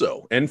 Very much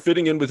so. And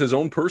fitting in with his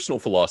own personal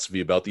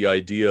philosophy about the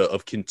idea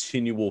of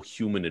continual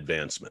human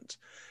advancement,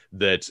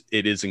 that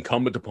it is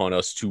incumbent upon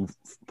us to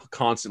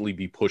constantly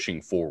be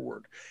pushing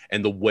forward,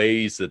 and the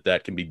ways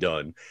that can be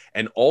done.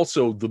 And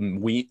also the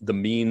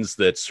means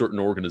that certain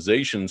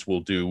organizations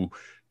will do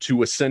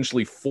to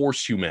essentially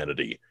force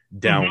humanity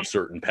down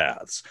certain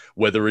paths,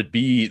 whether it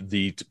be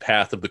the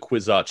path of the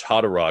Kwisatz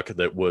Haderach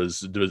that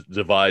was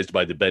devised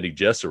by the Bene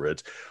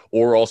Gesserit,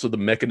 or also the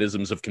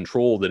mechanisms of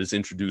control that is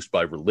introduced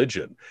by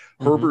religion.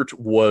 Herbert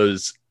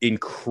was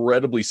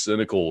incredibly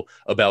cynical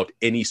about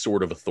any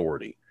sort of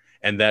authority,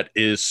 and that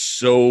is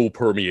so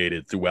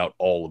permeated throughout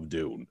all of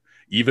Dune.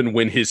 Even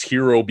when his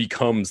hero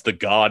becomes the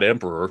God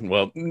Emperor,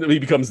 well, he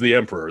becomes the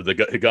Emperor.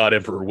 The God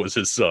Emperor was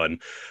his son.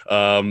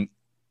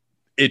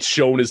 It's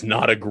shown as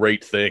not a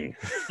great thing.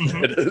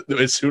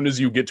 As soon as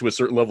you get to a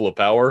certain level of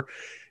power,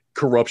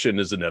 corruption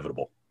is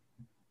inevitable.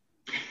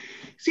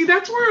 See,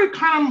 that's where I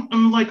kind of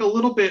am like a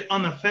little bit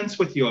on the fence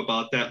with you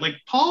about that. Like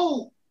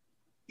Paul,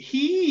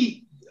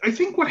 I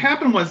think what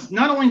happened was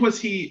not only was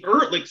he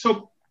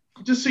so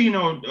just so you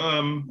know,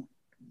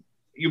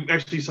 you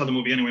actually saw the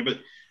movie anyway, but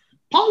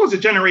Paul was a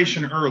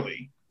generation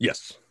early.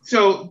 Yes.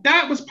 So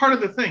that was part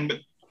of the thing. But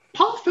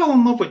Paul fell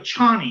in love with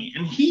Chani,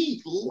 and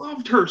he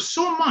loved her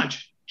so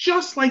much.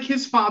 Just like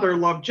his father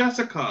loved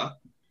Jessica,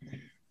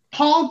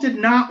 Paul did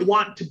not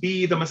want to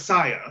be the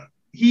Messiah.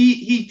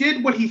 He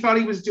did what he thought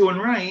he was doing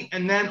right,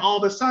 and then all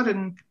of a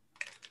sudden,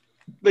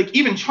 like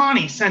even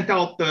Chani sent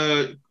out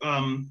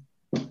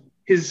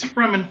his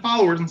Fremen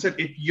followers and said,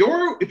 if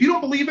you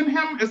don't believe in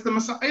him as the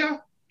Messiah,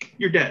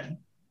 you're dead.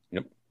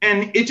 Yep.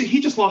 And he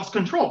just lost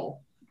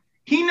control.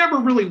 he never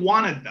really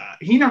wanted that.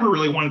 He never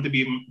really wanted to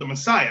be the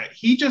Messiah.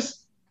 He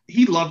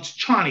loved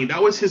Chani.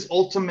 That was his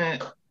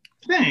ultimate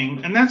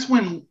thing. And that's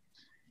when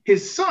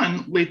his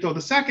son, Leto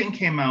II,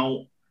 came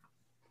out.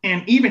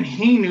 And even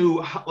he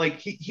knew, like,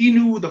 he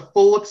knew the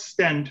full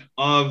extent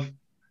of,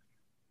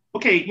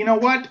 okay, you know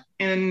what?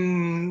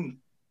 In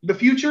the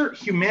future,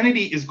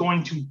 humanity is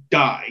going to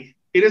die.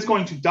 It is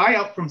going to die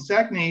out from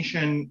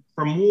stagnation,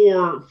 from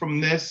war, from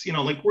this, you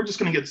know, like, we're just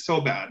going to get so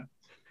bad.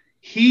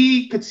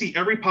 He could see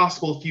every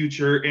possible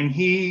future, and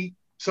he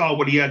saw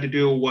what he had to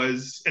do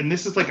was, and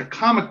this is like a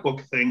comic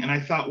book thing, and I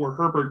thought where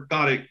Herbert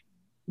got it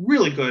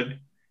really good.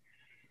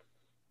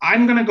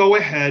 I'm going to go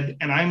ahead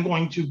and I'm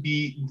going to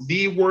be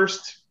the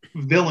worst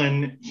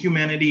villain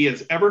humanity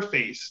has ever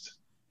faced.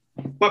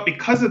 But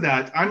because of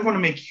that, I'm going to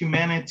make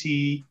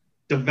humanity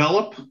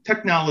develop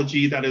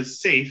technology that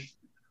is safe.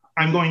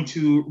 I'm going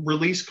to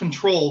release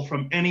control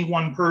from any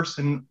one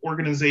person,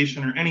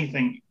 organization, or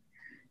anything,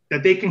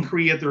 that they can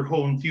create their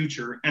own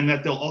future, and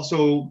that they'll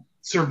also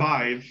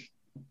survive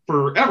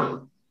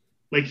forever.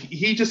 Like,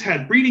 he just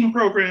had breeding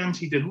programs,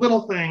 he did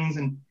little things,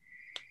 and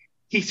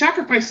he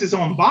sacrificed his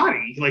own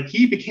body. Like,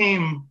 he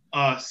became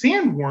a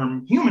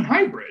sandworm human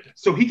hybrid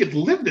so he could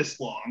live this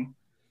long.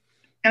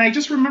 And I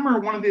just remember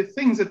one of the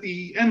things at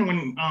the end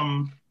when,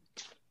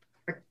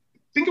 I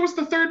think it was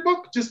the third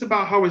book, just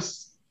about how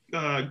his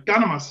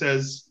Ganama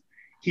says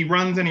he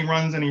runs and he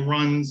runs and he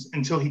runs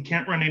until he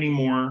can't run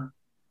anymore.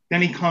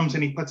 Then he comes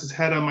and he puts his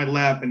head on my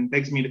lap and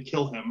begs me to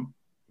kill him.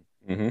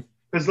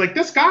 Because, like,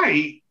 this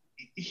guy,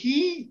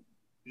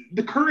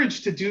 the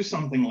courage to do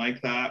something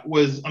like that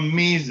was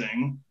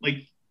amazing.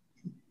 Like,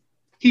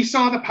 he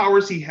saw the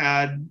powers he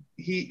had.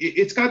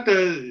 It's got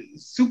the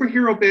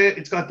superhero bit,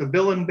 it's got the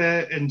villain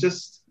bit, and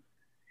just.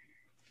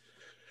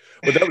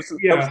 But that was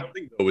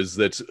something, though, is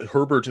that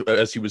Herbert,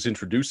 as he was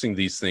introducing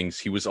these things,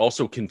 he was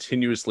also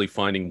continuously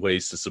finding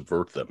ways to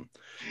subvert them.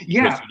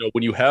 Yeah. Because, you know,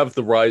 when you have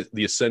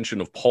the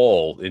ascension of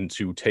Paul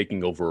into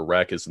taking over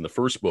Arrakis in the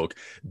first book,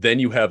 then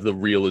you have the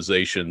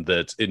realization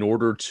that in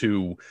order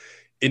to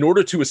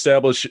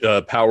establish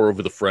power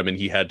over the Fremen,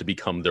 he had to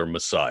become their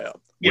Messiah,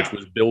 which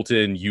was built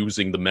in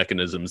using the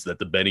mechanisms that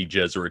the Bene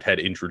Gesserit had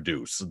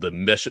introduced, the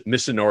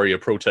Missionaria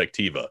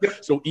Protectiva.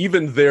 So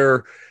even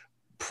their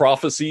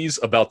prophecies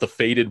about the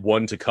fated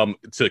one to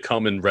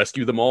come and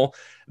rescue them all,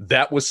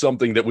 that was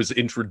something that was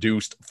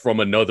introduced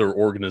from another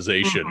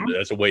organization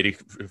as a way to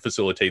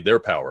facilitate their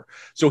power.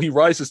 So he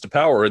rises to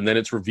power, and then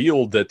it's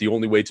revealed that the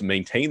only way to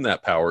maintain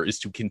that power is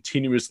to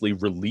continuously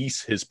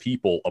release his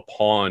people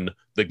upon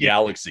the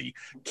galaxy,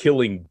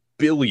 killing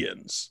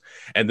billions.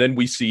 And then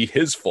we see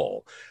his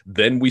fall.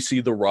 Then we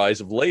see the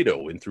rise of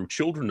Leto in through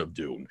Children of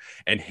Dune,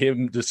 and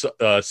him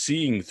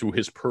seeing through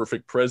his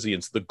perfect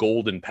prescience the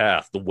golden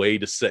path, the way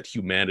to set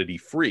humanity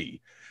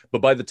free.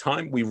 But by the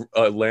time we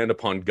land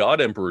upon God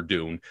Emperor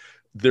Dune,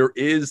 there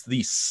is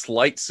the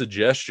slight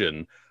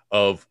suggestion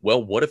of,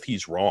 well, what if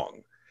he's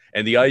wrong?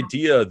 And the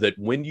idea that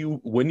when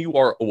you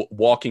are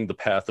walking the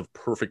path of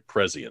perfect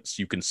prescience,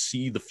 you can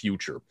see the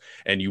future,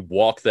 and you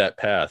walk that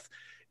path,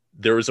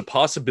 there is a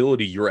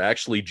possibility you're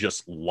actually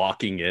just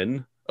locking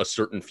in a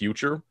certain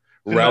future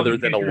rather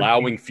than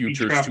allowing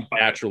futures to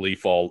naturally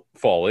fall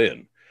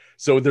in.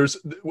 So there's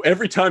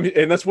every time,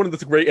 and that's one of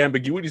the great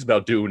ambiguities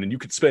about Dune, and you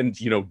could spend,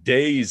 you know,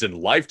 days and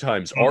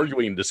lifetimes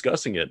arguing and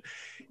discussing it.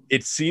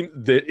 It seemed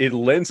that it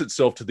lends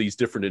itself to these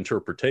different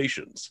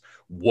interpretations.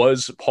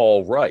 Was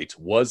Paul right?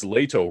 Was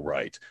Leto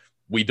right?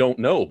 We don't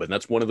know, but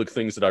that's one of the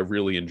things that I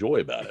really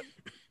enjoy about it.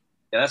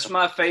 Yeah, that's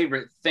my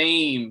favorite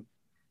theme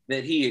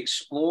that he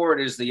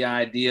explored, is the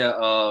idea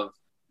of,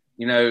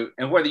 you know,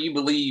 and whether you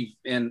believe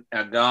in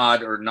a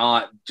God or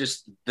not,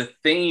 just the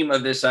theme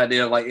of this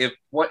idea of, like,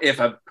 if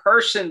a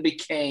person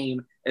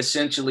became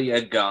essentially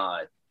a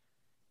God,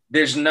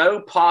 there's no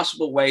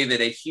possible way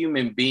that a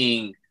human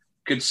being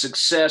could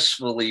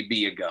successfully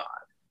be a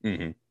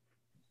God.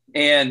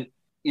 And,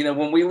 you know,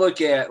 when we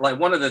look at, like,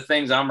 one of the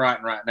things I'm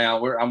writing right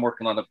now, I'm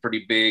working on a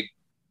pretty big,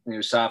 you know,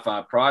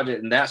 sci-fi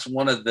project, and that's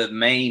one of the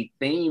main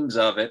themes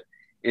of it,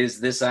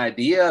 is this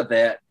idea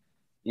that,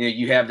 you know,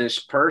 you have this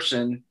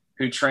person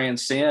who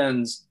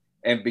transcends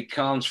and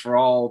becomes, for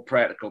all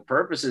practical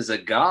purposes, a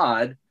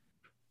God,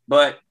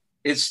 but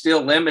it's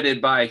still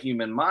limited by a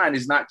human mind.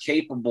 He's not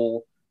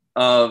capable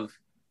of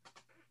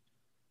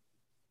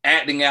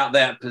acting out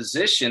that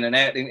position and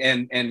acting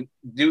and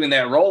doing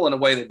that role in a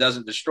way that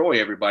doesn't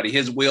destroy everybody.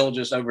 His will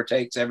just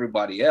overtakes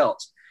everybody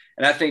else.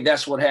 And I think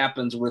that's what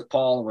happens with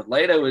Paul and with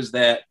Leto, is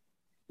that,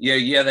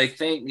 they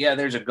think,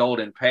 there's a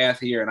golden path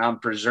here and I'm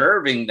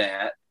preserving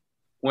that,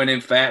 when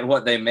in fact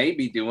what they may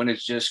be doing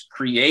is just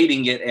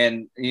creating it,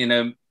 and, you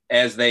know,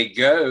 as they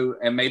go,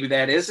 and maybe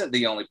that isn't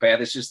the only path,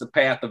 it's just the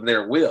path of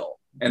their will,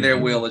 and their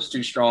will is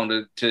too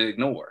strong to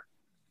ignore.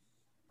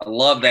 I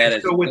love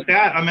that. So with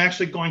that, I'm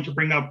actually going to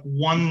bring up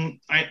one.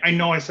 I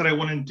know I said I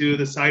wouldn't do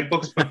the side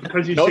books, but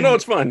because you no,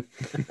 it's fine.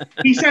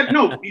 He said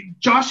no.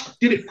 Josh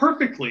did it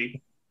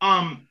perfectly.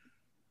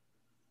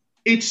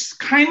 It's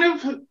kind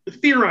of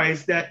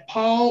theorized that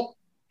Paul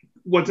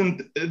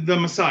wasn't the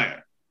Messiah.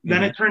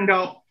 Then it turned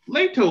out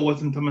Leto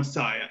wasn't the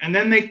Messiah. And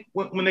then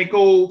when they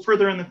go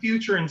further in the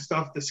future and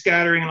stuff, the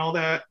scattering and all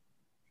that,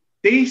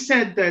 they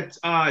said that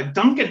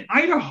Duncan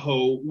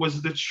Idaho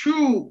was the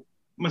true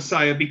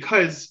Messiah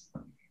because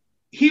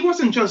he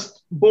wasn't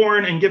just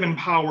born and given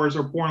powers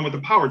or born with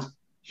the powers.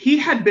 He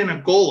had been a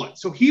Golem.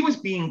 So he was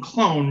being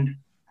cloned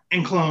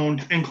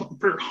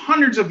for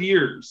hundreds of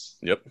years.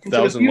 Yep.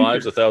 1,000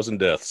 lives, 1,000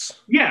 deaths.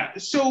 Yeah.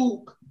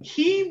 So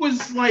he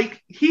was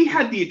like, he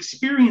had the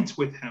experience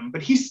with him,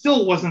 but he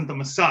still wasn't the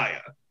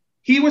Messiah.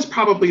 He was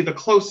probably the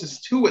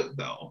closest to it,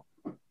 though.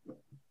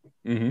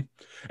 Mm-hmm.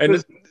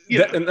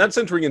 And that's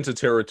entering into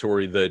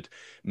territory that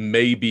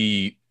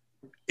maybe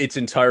it's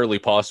entirely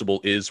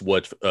possible is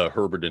what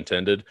Herbert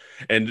intended.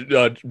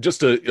 And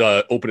just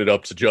to open it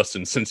up to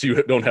Justin, since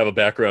you don't have a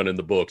background in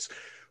the books,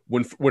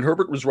 when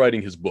Herbert was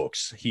writing his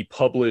books, he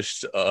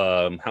published,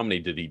 how many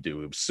did he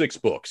do? It was 6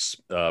 books,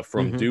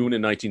 from Dune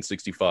in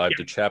 1965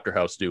 to Chapter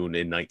House Dune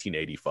in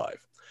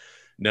 1985.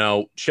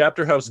 Now,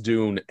 Chapter House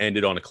Dune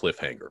ended on a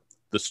cliffhanger.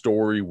 The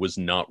story was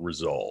not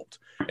resolved.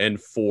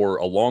 And for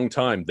a long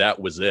time, that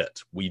was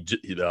it.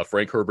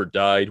 Frank Herbert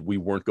died. We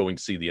weren't going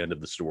to see the end of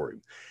the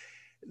story.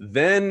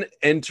 Then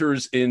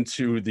enters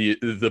into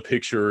the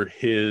picture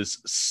his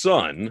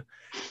son,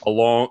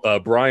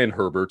 Brian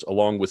Herbert,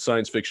 along with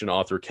science fiction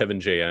author Kevin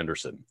J.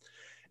 Anderson.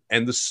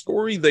 And the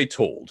story they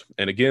told,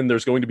 and again,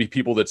 there's going to be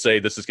people that say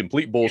this is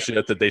complete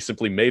bullshit, that they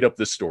simply made up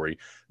this story.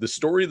 The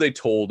story they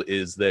told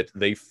is that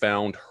they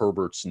found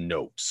Herbert's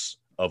notes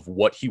of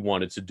what he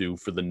wanted to do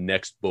for the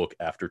next book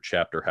after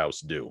Chapter House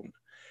Dune.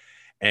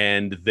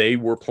 And they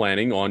were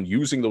planning on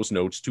using those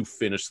notes to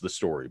finish the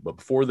story. But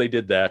before they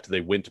did that,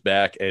 they went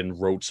back and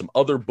wrote some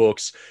other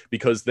books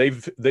because they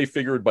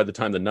figured by the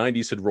time the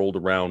 90s had rolled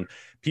around,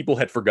 people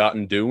had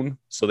forgotten Dune.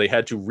 So they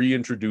had to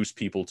reintroduce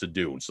people to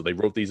Dune. So they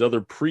wrote these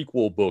other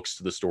prequel books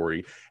to the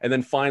story and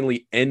then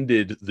finally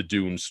ended the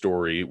Dune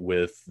story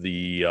with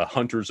the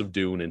Hunters of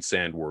Dune and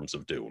Sandworms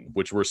of Dune,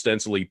 which were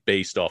ostensibly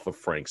based off of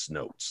Frank's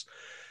notes.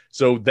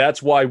 So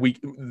that's why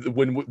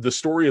when the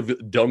story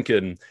of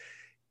Duncan,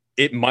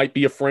 it might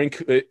be a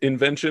Frank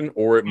invention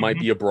or it might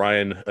be a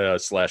Brian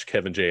 /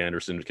 Kevin J.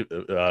 Anderson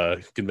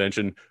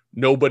convention.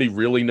 Nobody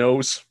really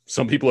knows.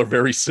 Some people are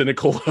very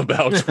cynical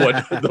about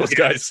what those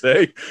guys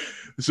say.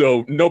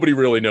 So nobody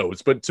really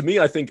knows. But to me,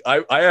 I think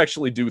I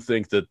actually do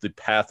think that the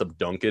path of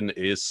Duncan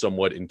is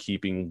somewhat in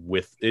keeping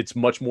with, it's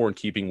much more in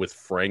keeping with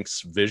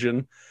Frank's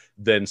vision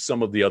than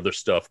some of the other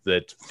stuff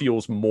that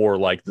feels more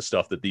like the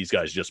stuff that these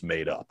guys just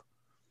made up.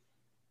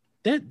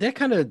 That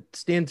kind of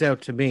stands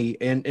out to me,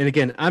 and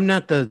again, I'm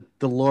not the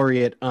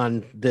laureate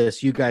on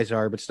this. You guys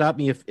are, but stop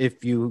me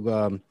if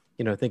you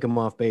think I'm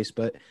off base.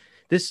 But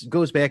this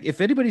goes back.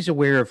 If anybody's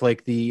aware of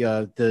like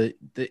the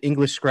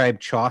English scribe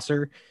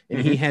Chaucer,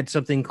 and he had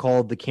something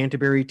called the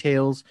Canterbury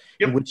Tales,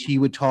 in which he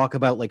would talk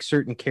about like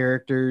certain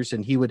characters,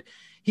 and he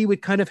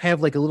would kind of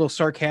have like a little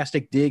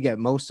sarcastic dig at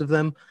most of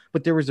them,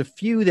 but there was a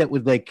few that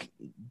would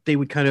they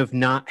would kind of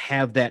not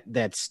have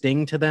that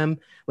sting to them,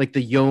 like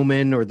the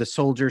yeoman or the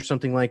soldier,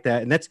 something like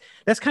that. And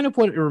that's kind of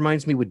what it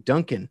reminds me with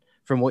Duncan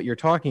from what you're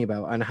talking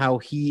about, on how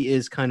he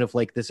is kind of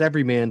like this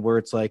everyman where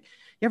it's like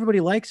everybody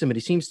likes him and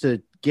he seems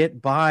to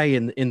get by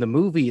in the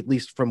movie, at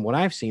least from what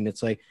I've seen.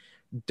 It's like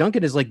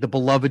Duncan is like the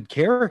beloved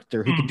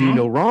character who could do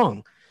no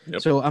wrong.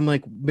 Yep. So I'm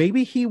like,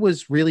 maybe he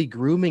was really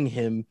grooming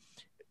him,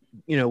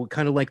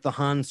 kind of like the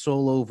Han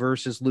Solo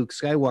versus Luke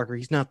Skywalker.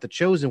 He's not the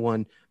chosen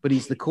one, but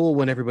he's the cool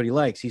one everybody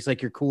likes. He's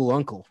like your cool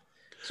uncle.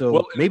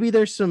 So maybe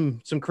there's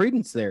some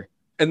credence there.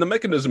 And the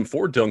mechanism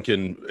for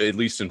Duncan, at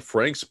least in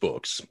Frank's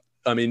books,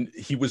 I mean,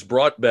 he was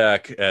brought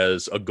back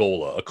as a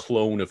Gola, a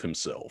clone of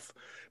himself,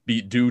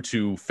 due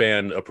to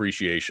fan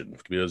appreciation.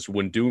 Because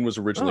when Dune was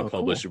originally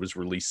published, it was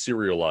released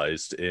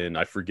serialized in,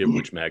 I forget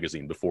which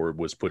magazine before it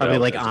was put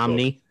out. Like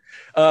Omni.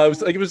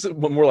 It was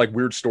more like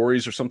Weird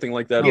Stories or something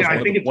like that. Yeah,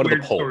 it was one of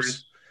the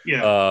pulps.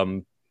 Yeah.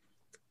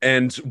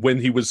 And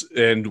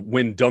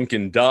when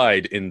Duncan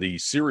died in the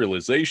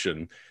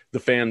serialization, the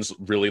fans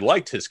really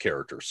liked his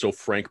character, so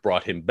Frank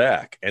brought him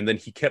back, and then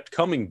he kept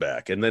coming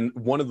back. And then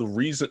one of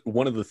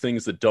the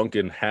things that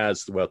Duncan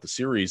has throughout the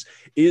series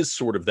is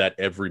sort of that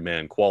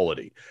everyman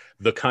quality,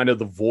 the kind of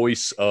the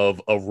voice of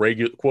a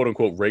quote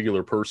unquote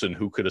regular person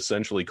who could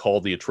essentially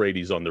call the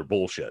Atreides on their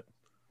bullshit.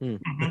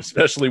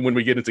 Especially when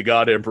we get into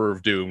God Emperor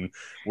of Dune,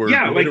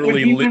 where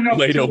literally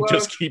Leto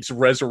just keeps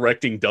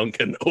resurrecting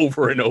Duncan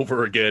over and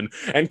over again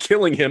and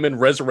killing him and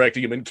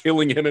resurrecting him and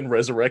killing him and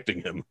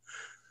resurrecting him.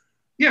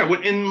 Yeah,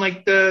 in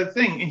like the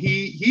thing,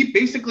 he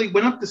basically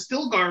went up to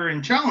Stilgar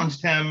and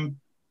challenged him,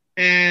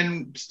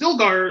 and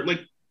Stilgar,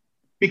 like,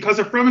 because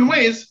of Fremen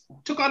ways,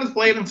 took out his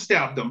blade and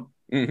stabbed him.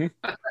 Mm-hmm.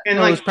 And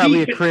it was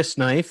probably a Chris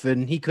knife,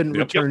 and he couldn't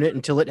return it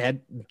until it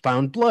had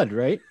found blood,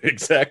 right?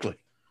 Exactly.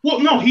 Well,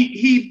 no,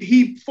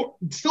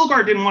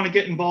 Stilgar didn't want to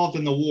get involved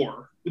in the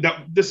war.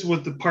 This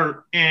was the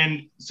part,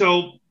 and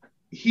so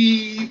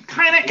he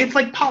kind of, it's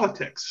like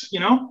politics,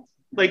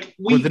 Like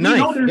we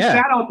know there's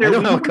that out there.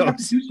 We have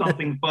to do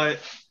something, but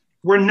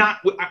we're not.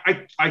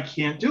 I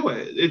can't do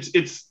it.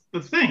 It's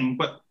the thing.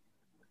 But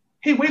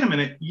hey, wait a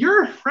minute.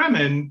 You're a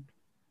Fremen.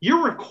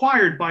 you're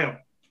required by a,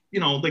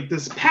 like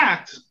this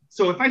pact.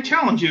 So if I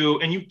challenge you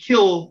and you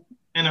kill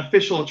an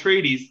official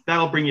Atreides,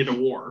 that'll bring you to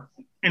war.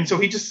 And so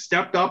he just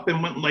stepped up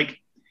and went like,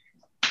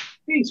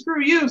 hey,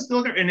 screw you,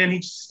 still there. And then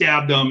he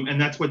stabbed him,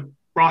 and that's what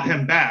brought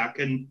him back.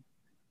 And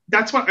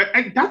that's what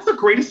that's the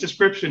greatest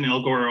description,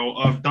 El Goro,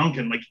 of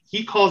Duncan. Like,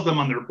 he calls them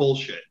on their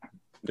bullshit.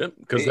 Yep,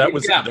 because that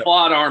was got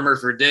plot armor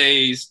for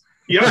days.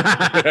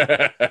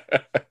 Yep.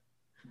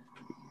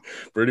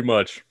 Pretty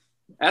much.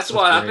 I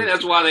think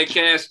that's why they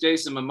cast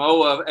Jason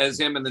Momoa as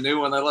him in the new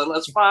one. They're like,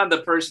 let's find the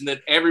person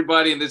that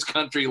everybody in this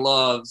country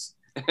loves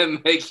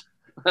and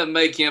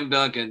make him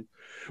Duncan.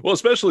 Well,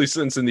 especially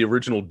since in the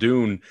original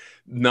Dune,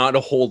 not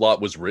a whole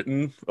lot was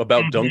written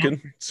about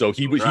Duncan. So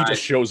he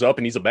just shows up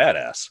and he's a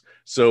badass.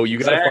 So you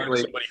got to find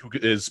somebody who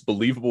is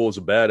believable as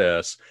a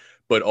badass,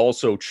 but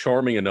also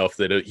charming enough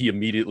that he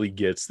immediately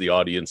gets the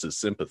audience's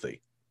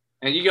sympathy.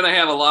 And you're going to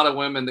have a lot of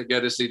women that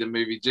go to see the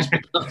movie just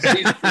because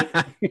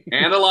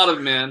and a lot of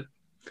men.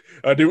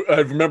 I do. I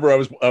remember I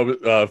was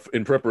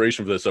in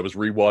preparation for this. I was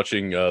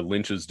rewatching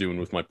Lynch's Dune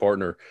with my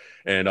partner,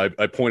 and I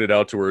pointed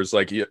out to her, "It's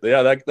like, yeah,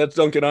 that's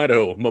Duncan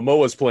Idaho.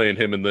 Momoa's playing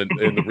him in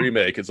the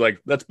remake. It's like,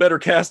 that's better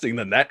casting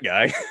than that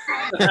guy."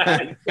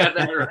 Got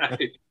that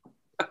right.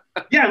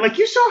 Yeah, like,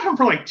 you saw him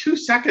for like 2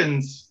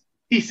 seconds.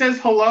 He says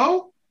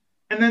hello,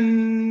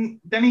 and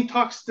then he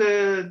talks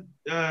to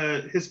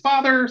his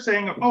father,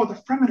 saying, "Oh, the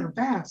Fremen are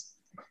vast."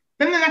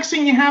 Then the next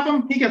thing you have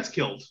him, he gets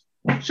killed,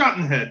 shot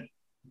in the head.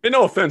 And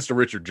no offense to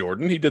Richard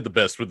Jordan, he did the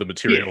best with the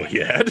material he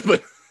had,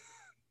 but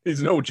he's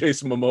no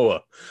Jason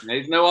Momoa.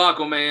 He's no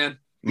Aquaman.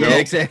 No. Yeah,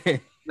 exactly.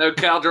 No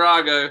Khal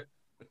Drago.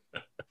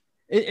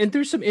 And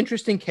there's some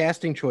interesting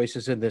casting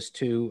choices in this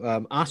too.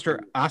 Oscar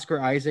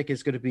Isaac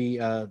is going to be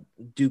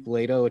Duke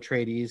Leto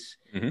Atreides.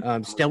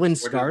 Stellan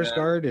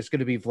Skarsgård is going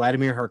to be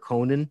Vladimir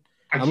Harkonnen.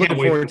 I'm looking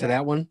forward to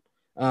that one.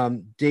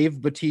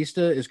 Dave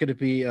Bautista is going to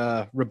be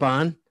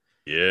Raban.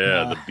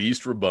 Yeah, the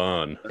Beast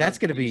Raban. That's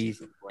going to be,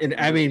 and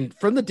I mean,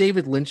 from the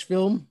David Lynch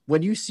film,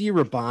 when you see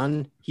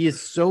Raban, he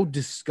is so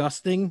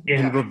disgusting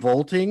and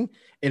revolting,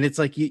 and it's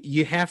like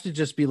you have to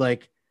just be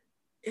like,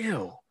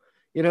 ew,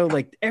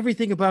 like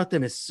everything about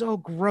them is so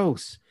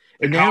gross.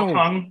 And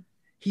now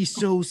he's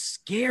so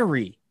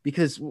scary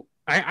because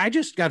I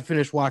just got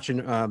finished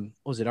watching, what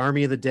was it,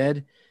 Army of the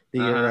Dead?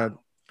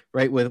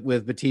 Right,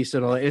 with Batista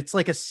and all that. It's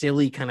like a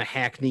silly kind of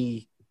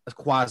hackney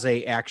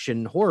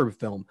quasi-action horror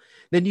film.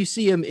 Then you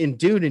see him in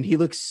Dune and he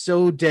looks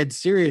so dead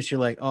serious. You're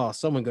like, oh,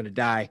 someone gonna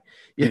die.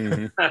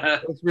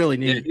 It's really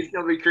neat. Yeah, he's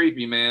gonna be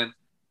creepy, man.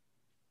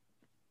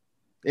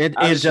 And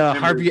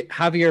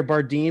Javier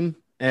Bardem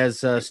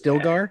as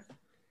Stilgar.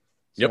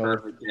 Yep.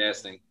 Perfect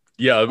casting.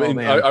 Yeah,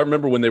 I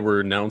remember when they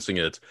were announcing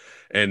it,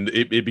 and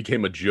it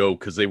became a joke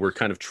because they were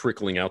kind of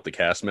trickling out the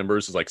cast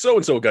members. It's like,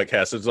 so-and-so got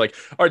cast. It's like,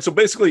 all right, so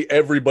basically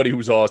everybody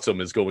who's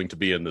awesome is going to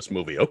be in this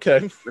movie.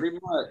 Okay. Pretty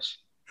much.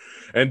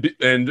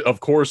 And of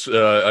course,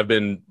 I've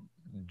been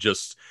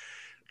just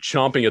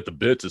chomping at the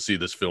bit to see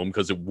this film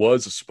because it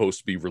was supposed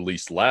to be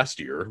released last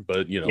year,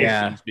 but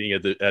things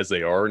being as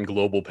they are in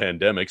global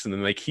pandemics, and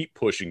then they keep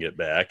pushing it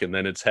back, and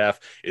then it's half.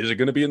 Is it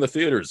going to be in the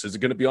theaters? Is it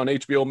going to be on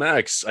HBO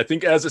Max? I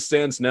think as it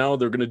stands now,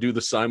 they're going to do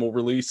the simul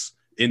release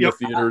in the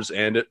theaters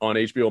and on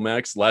HBO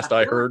Max. Last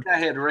I heard, I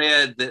had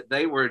read that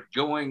they were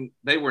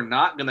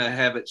not going to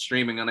have it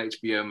streaming on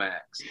HBO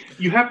Max.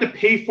 You have to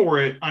pay for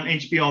it on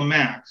HBO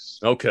Max.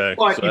 Okay,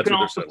 but so you can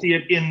also see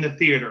it in the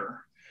theater.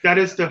 That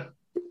is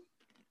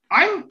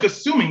I'm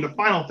assuming the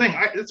final thing.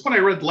 That's what I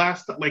read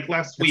last week.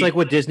 It's like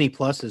what Disney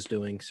Plus is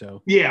doing.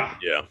 So yeah.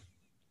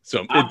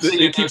 So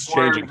it keeps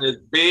changing. As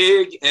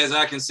big as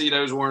I can see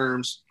those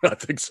worms. I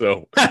think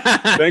so.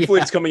 Thankfully,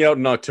 it's coming out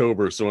in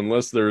October. So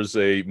unless there's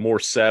a more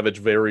savage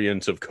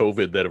variant of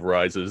COVID that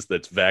arises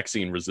that's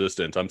vaccine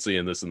resistant, I'm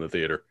seeing this in the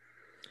theater.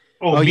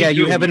 Oh yeah,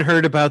 you haven't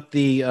heard about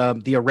the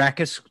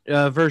Arrakis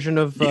version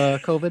of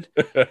COVID?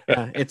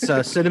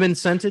 It's cinnamon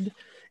scented.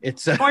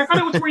 It's. I thought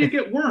it was where you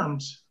get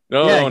worms.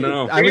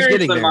 No. I was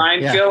getting the there.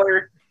 Mind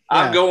killer.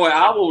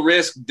 I will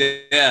risk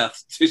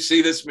death to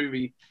see this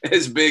movie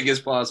as big as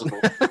possible.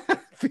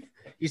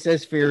 He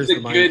says fear is the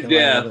mind good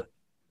killer.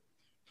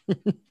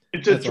 death.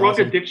 It's a drug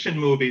addiction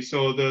movie,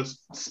 so the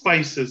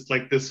spice is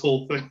like this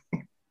whole thing.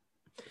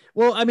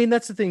 Well, I mean,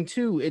 that's the thing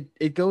too.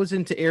 It goes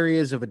into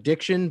areas of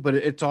addiction, but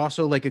it's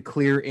also like a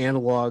clear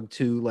analog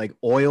to like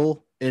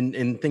oil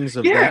and things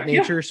of that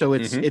nature. Yeah. So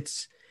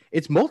it's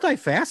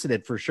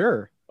multifaceted for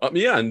sure.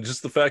 And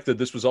just the fact that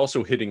this was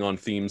also hitting on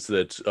themes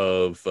that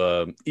of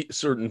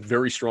certain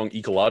very strong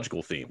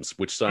ecological themes,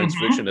 which science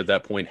fiction at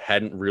that point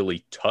hadn't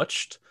really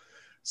touched.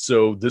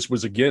 So this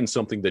was, again,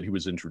 something that he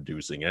was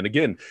introducing. And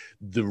again,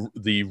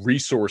 the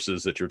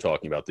resources that you're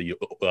talking about, the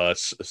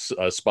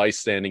spice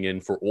standing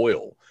in for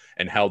oil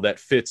and how that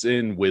fits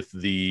in with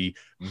the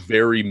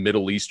very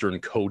Middle Eastern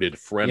coded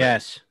Fremen.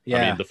 Yes.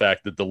 Yeah. I mean, the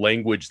fact that the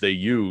language they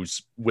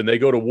use when they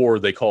go to war,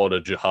 they call it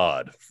a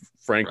jihad.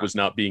 Frank was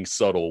not being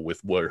subtle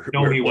with what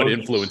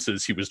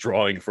influences he was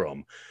drawing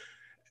from.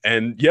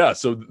 And yeah,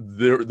 so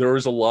there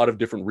is a lot of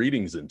different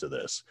readings into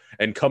this,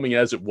 and coming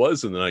as it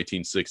was in the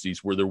 1960s,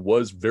 where there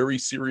was very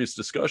serious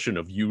discussion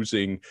of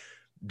using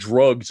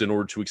drugs in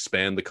order to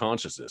expand the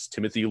consciousness.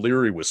 Timothy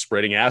Leary was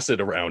spreading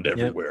acid around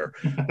everywhere.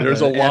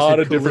 There's a lot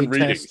of different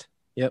readings.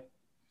 Yep.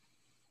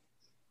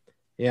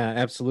 Yeah,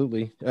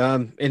 absolutely.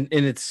 And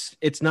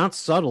it's not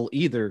subtle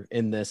either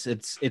in this.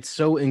 It's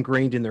so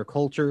ingrained in their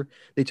culture.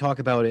 They talk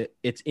about it.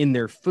 It's in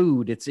their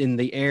food. It's in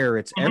the air.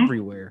 It's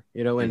everywhere.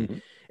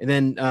 And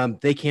then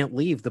they can't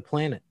leave the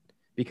planet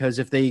because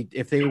if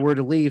they were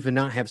to leave and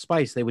not have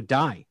spice, they would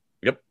die.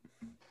 Yep.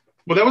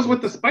 Well, that was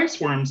with the spice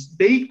worms.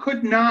 They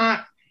could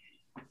not.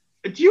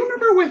 Do you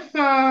remember with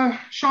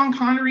Sean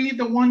Connery,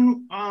 the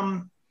one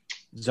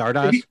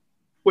Zardoz?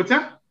 What's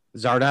that?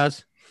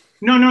 Zardoz?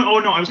 No. Oh,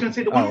 no. I was going to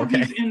say the one where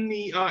he's in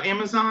the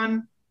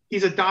Amazon.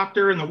 He's a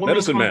doctor, and the woman.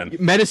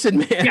 Medicine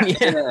man.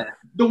 Yeah.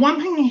 The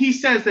one thing he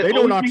says that they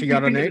don't always makes me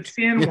think of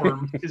the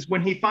sandworm is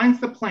when he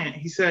finds the plant.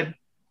 He said,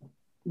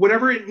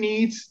 "Whatever it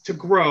needs to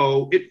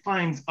grow, it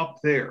finds up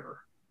there."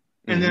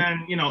 And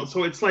then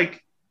so it's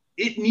like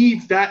it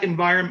needs that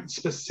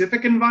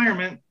specific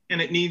environment,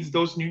 and it needs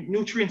those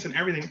nutrients and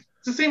everything.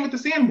 It's the same with the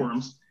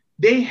sandworms.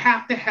 They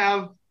have to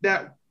have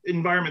that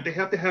environment. They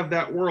have to have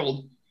that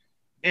world.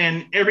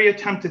 And every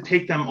attempt to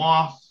take them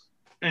off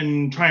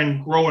and try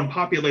and grow and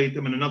populate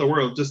them in another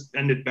world just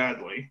ended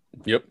badly.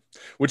 Yep.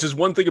 Which is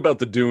one thing about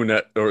the Dune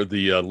or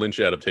the Lynch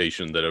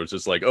adaptation that it was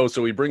just like, oh,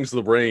 so he brings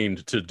the rain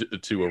to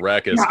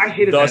Arrakis. Yeah, I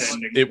hated thus, that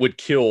ending. it would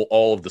kill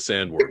all of the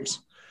sandworms.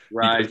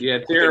 Right. Yeah.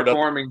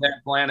 Terraforming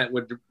that planet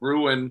would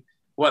ruin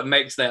what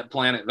makes that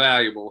planet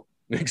valuable.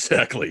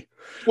 Exactly.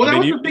 Well, that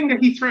was the thing that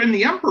he threatened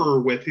the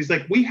Emperor with. He's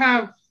like, we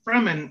have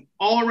Fremen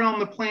all around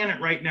the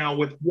planet right now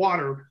with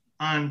water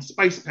on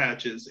spice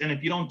patches. And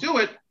if you don't do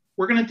it,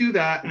 we're going to do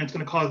that. And it's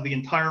going to cause the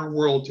entire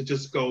world to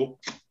just go.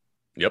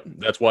 Yep.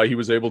 That's why he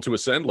was able to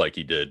ascend like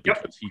he did,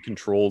 because he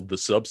controlled the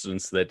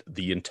substance that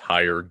the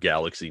entire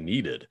galaxy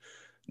needed.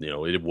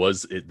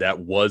 That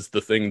was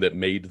the thing that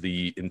made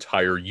the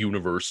entire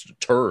universe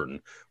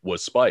turn,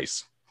 was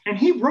spice. And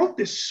he wrote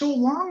this so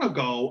long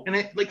ago. And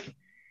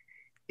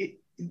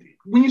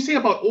when you say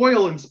about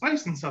oil and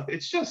spice and stuff,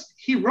 it's just,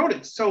 he wrote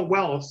it so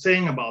well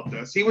saying about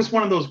this. He was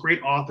one of those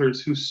great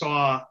authors who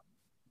saw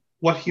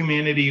what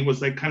humanity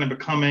was like kind of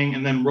becoming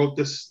and then wrote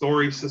this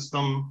story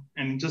system,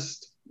 and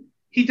just,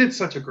 he did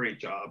such a great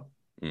job.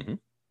 Mm-hmm.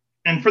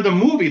 And for the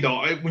movie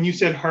though, when you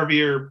said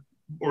Javier,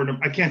 or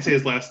I can't say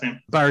his last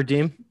name.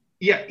 Bardem.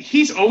 Yeah,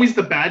 he's always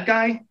the bad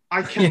guy.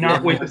 I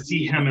cannot wait to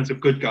see him as a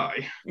good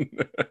guy.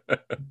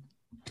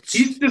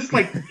 He's just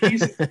like,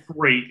 he's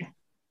great.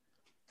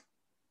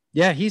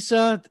 Yeah, he's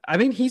a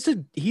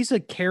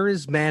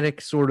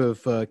charismatic sort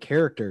of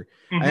character.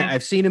 Mm-hmm.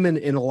 I've seen him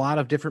in a lot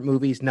of different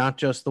movies, not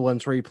just the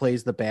ones where he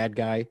plays the bad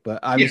guy, but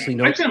obviously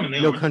No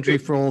Country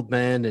for Old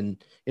Men,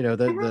 and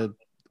the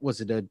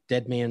was it a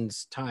Dead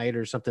Man's Tide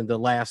or something? The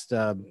last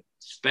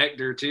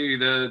Spectre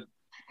too.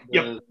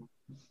 Yep,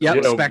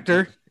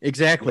 Spectre.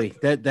 Exactly.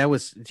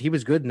 He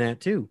was good in that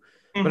too.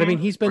 Mm-hmm. But I mean,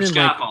 he's been in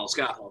Skyfall.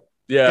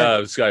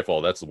 Yeah,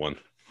 Skyfall. That's the one.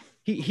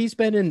 He's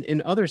been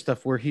in other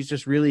stuff where he's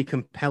just really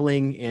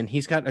compelling, and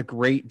he's got a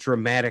great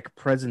dramatic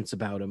presence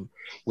about him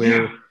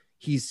where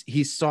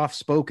he's soft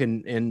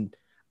spoken, and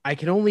I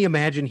can only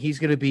imagine he's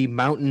going to be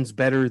mountains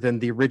better than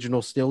the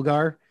original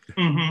Stilgar,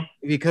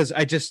 because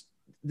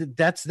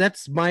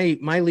that's my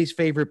least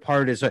favorite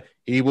part is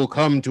he will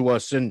come to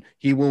us and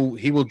he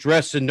will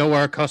dress and know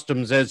our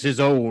customs as his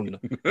own,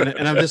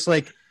 and I'm just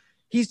like,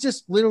 he's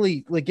just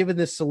literally like giving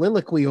this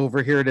soliloquy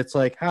over here. And it's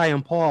like, hi,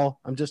 I'm Paul.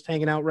 I'm just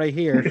hanging out right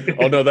here.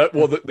 Oh, no,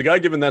 the guy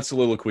giving that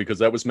soliloquy, because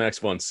that was Max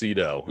von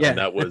Sydow. Yeah. And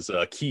that was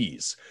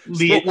Keyes.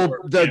 The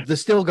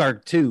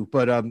Stilgar too.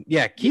 But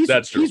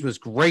Keyes was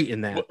great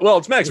in that. Well,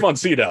 it's Max von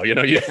Sydow. You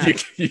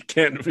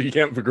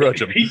can't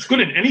begrudge him. He's good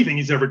in anything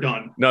he's ever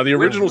done. Now, the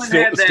original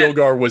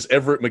Stilgar was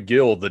Everett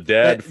McGill, the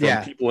dad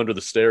from People Under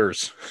the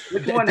Stairs.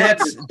 Which one had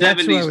the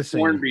 70s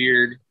corn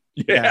beard?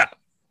 Yeah.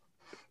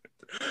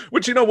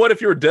 Which, you know what, if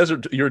you're a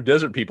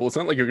desert people, it's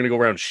not like you're going to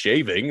go around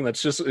shaving.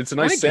 It's a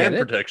nice sand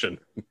protection.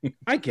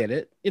 I get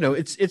it.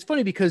 It's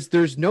funny because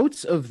there's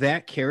notes of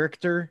that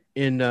character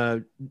in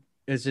J.R.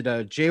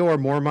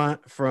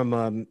 Mormont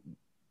from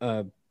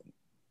I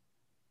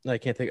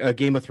can't think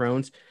Game of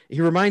Thrones. He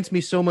reminds me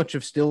so much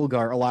of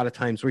Stilgar a lot of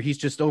times, where he's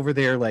just over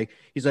there like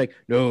he's like,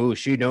 no,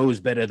 she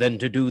knows better than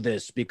to do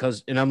this,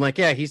 because, and I'm like,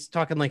 yeah, he's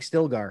talking like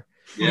Stilgar.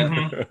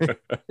 Yeah.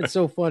 It's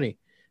so funny.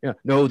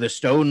 No, the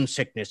stone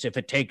sickness, if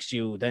it takes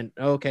you, then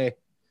okay.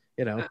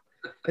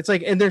 It's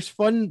like, and there's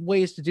fun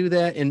ways to do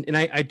that. And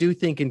I do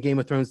think in Game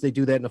of Thrones, they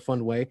do that in a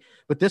fun way.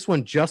 But this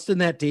one, just in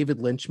that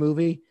David Lynch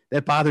movie,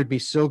 that bothered me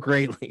so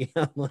greatly.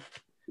 I'm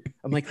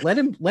like, let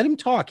him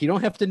talk. You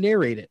don't have to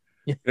narrate it.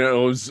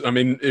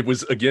 It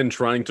was again,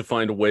 trying to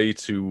find a way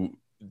to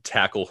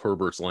tackle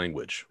Herbert's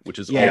language, which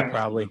is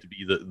probably to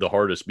be the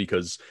hardest,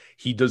 because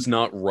he does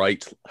not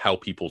write how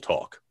people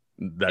talk.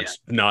 That's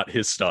not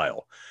his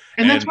style.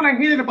 And that's what I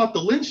hated about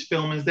the Lynch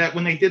film, is that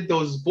when they did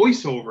those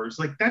voiceovers,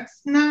 like,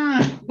 that's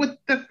not what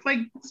that's like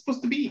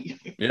supposed to be.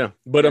 Yeah, Yeah,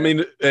 but I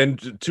mean,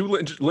 and to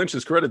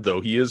Lynch's credit,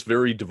 though, he is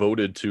very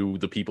devoted to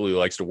the people he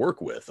likes to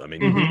work with. I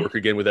mean, he worked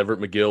again with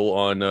Everett McGill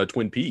on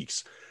Twin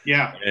Peaks.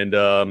 Yeah.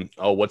 And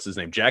what's his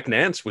name? Jack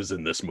Nance was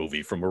in this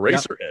movie from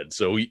Eraserhead.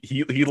 So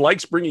he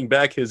likes bringing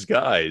back his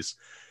guys,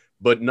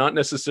 but not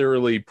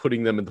necessarily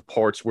putting them in the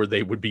parts where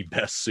they would be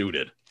best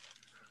suited.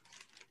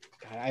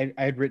 I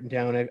had written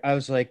down. I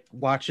was like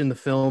watching the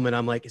film, and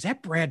I'm like, "Is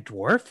that Brad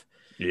Dwarf?"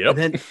 Yep.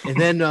 And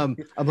then I'm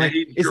like,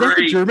 "Is that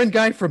the German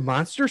guy from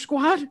Monster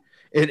Squad?"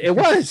 It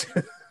was.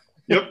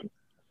 Yep.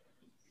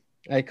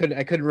 I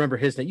couldn't remember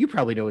his name. You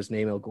probably know his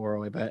name, El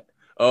Goro, I bet.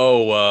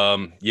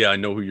 Oh, yeah, I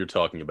know who you're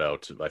talking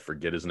about. I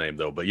forget his name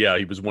though, but yeah,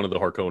 he was one of the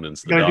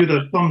Harkonnens. You gotta do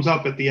the thumbs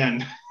up at the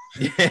end.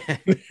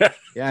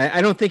 Yeah,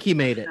 I don't think he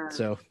made it.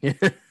 So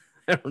I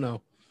don't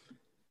know.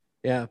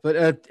 Yeah,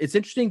 but it's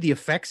interesting. The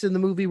effects in the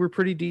movie were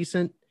pretty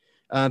decent.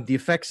 The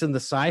effects in the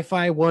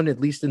sci-fi one, at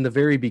least in the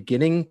very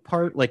beginning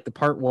part, like the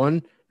part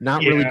one,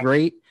 not really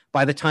great.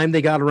 By the time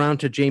they got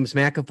around to James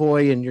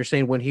McAvoy, and you're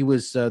saying when he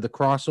was the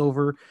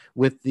crossover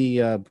with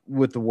the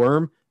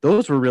worm,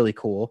 those were really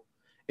cool.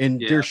 And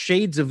there's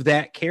shades of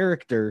that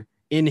character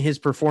in his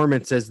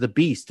performance as the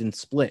Beast in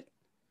Split.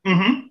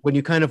 Mm-hmm. When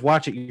you kind of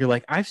watch it, you're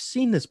like, I've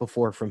seen this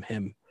before from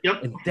him.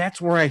 Yep. And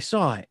that's where I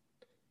saw it.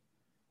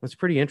 That's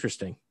pretty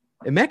interesting.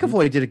 And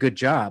McAvoy did a good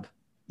job.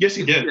 Yes,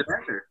 he did. He's a good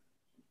actor.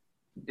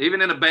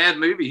 Even in a bad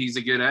movie, he's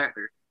a good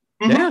actor.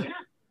 Mm-hmm.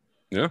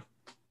 Yeah.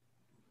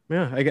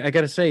 I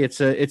got to say,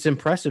 it's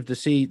impressive to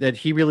see that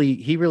he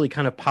really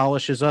kind of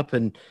polishes up,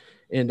 and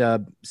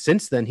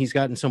since then he's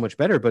gotten so much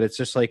better. But it's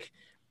just like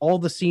all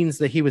the scenes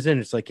that he was in,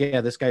 it's like, yeah,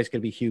 this guy's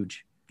gonna be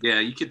huge. Yeah,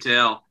 you could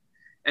tell.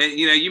 And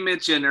you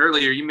mentioned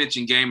earlier,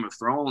 Game of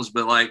Thrones,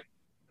 but like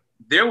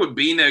there would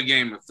be no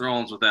Game of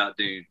Thrones without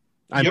Dune.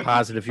 I'm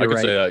positive you're right.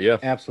 I could say that, yeah,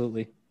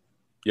 absolutely.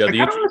 Yeah, I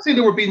kind of want to say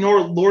there would be no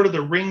Lord of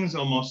the Rings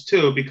almost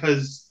too,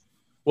 because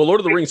Lord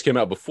of the Rings came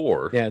out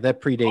before. Yeah,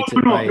 that predates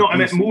it. No, I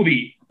meant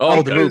movie.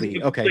 Oh, the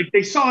movie. Okay. Like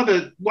they saw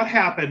what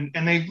happened,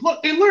 and they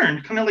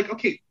learned kind of like,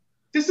 okay,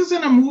 this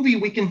isn't a movie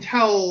we can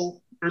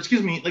tell, or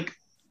excuse me, like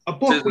a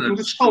book we can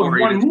just tell in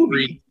one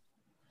movie.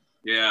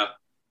 Yeah.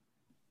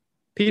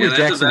 Peter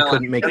Jackson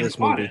couldn't make this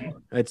movie.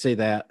 I'd say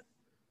that.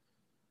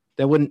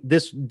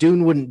 This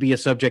Dune wouldn't be a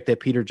subject that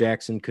Peter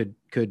Jackson could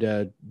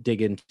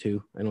dig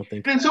into. I don't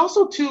think. And it's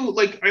also too,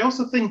 like, I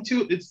also think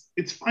too,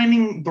 it's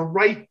finding the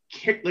right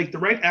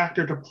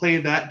actor to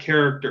play that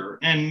character.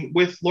 And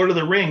with Lord of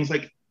the Rings,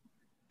 like,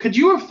 could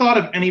you have thought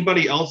of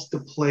anybody else to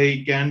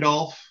play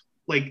Gandalf?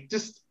 Like,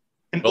 just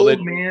an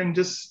old man,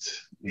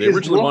 just. They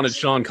originally wanted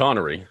Sean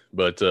Connery,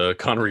 but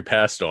Connery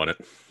passed on it.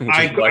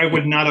 I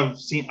would not have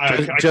seen.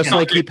 Just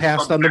like he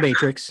passed on The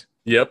Matrix.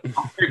 Yep,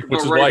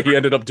 which is why he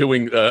ended up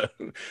doing The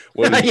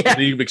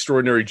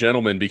Extraordinary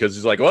Gentleman, because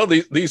he's like, well,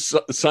 these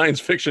science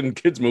fiction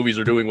kids movies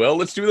are doing well.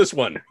 Let's do this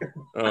one.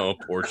 Oh,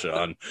 poor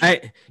Sean.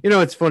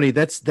 It's funny.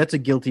 That's a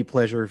guilty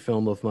pleasure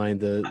film of mine,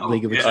 The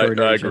League of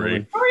Extraordinary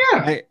Gentlemen. Oh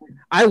yeah,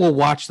 I will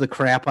watch the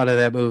crap out of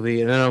that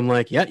movie, and then I'm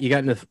like, yeah, you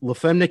got La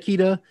Femme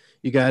Nikita,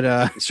 you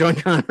got Sean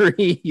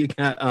Connery, you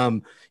got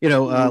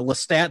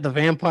Lestat the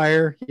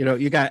vampire,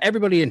 you got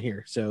everybody in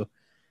here. So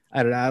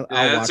I don't know. I'll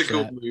watch that's a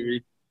cool that.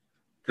 movie.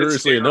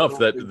 Curiously enough,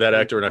 that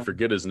actor, and I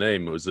forget his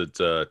name, was it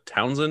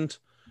Townsend?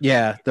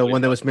 Yeah, the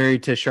one that was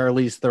married to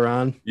Charlize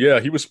Theron. Yeah,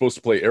 he was supposed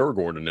to play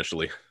Aragorn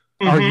initially.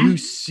 Mm-hmm. Are you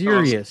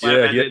serious?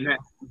 Yeah,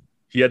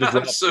 he had to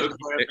drop.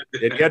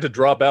 He had to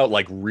drop out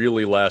like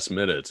really last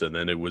minute, and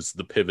then it was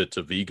the pivot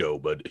to Vigo.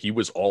 But he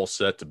was all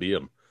set to be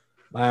him.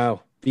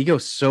 Wow,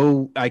 Vigo's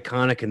so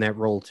iconic in that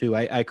role too.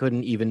 I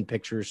couldn't even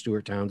picture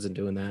Stuart Townsend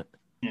doing that.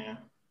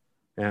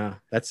 Yeah,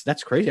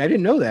 that's crazy. I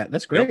didn't know that.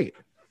 That's great.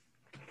 Yep.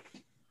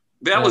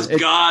 That was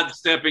God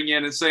stepping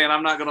in and saying,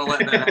 I'm not going to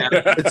let that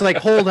happen. It's like,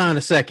 hold on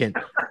a second.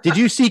 Did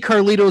you see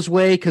Carlito's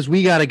Way? Because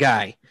we got a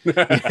guy.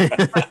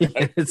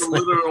 It's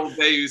literal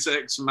Deus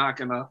Ex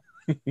Machina.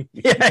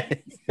 Yeah.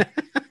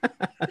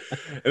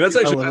 And that's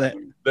actually,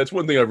 that's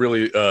one thing I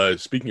really,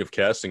 speaking of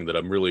casting, that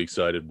I'm really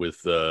excited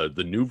with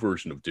the new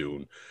version of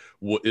Dune,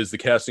 is the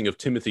casting of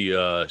Timothy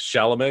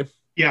Chalamet.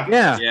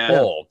 Yeah.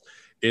 Paul,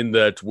 in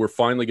that we're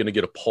finally going to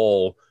get a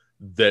Paul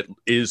that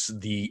is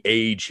the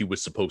age he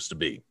was supposed to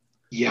be.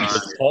 Yes.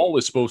 Because Paul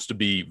is supposed to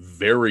be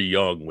very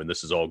young when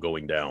this is all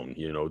going down.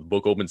 The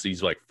book opens,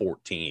 he's like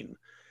 14.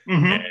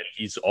 Mm-hmm. And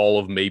he's all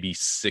of maybe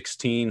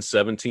 16,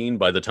 17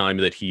 by the time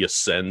that he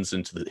ascends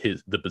into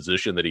the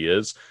position that he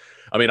is.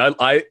 I mean,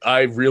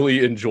 I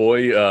really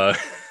enjoy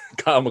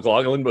Kyle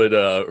MacLachlan, but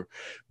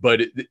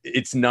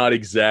it's not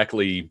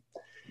exactly...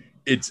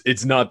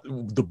 It's not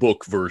the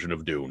book version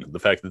of Dune. The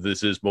fact that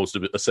this is most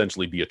of it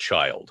essentially be a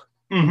child.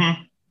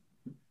 Mm-hmm.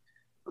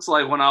 It's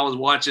like when I was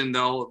watching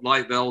the old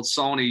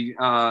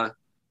Sony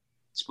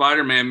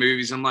Spider-Man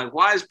movies. I'm like,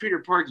 why is Peter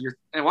Parker?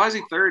 And why is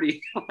he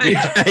 30?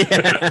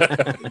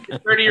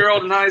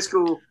 30-year-old in high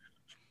school.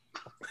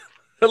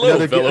 Hello,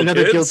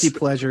 another kids. guilty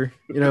pleasure.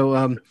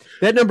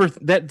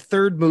 That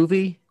third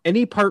movie,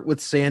 any part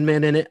with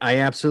Sandman in it, I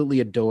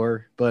absolutely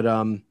adore. But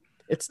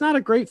it's not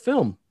a great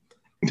film.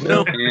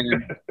 No,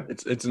 And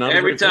it's not.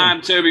 every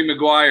time Tobey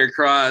Maguire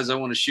cries, I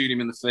want to shoot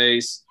him in the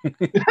face.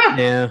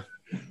 Yeah.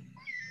 Do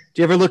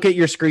you ever look at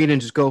your screen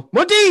and just go,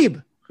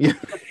 Muad'Dib? Yeah.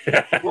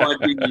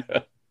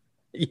 Muad'Dib.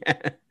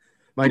 Yeah.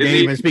 My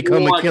name has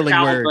become a killing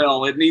word.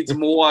 It needs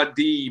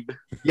Muad'Dib.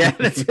 Yeah,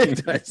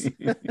 it does.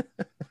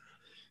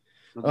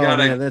 Oh,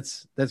 man,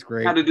 that's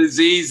great. Got a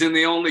disease, and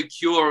the only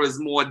cure is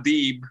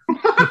Muad'Dib.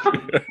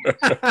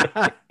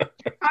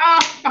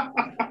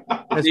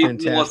 That's Need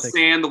more fantastic.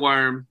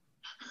 sandworm.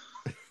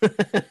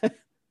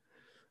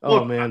 Oh,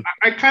 Look, man.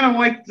 I kind of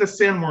like the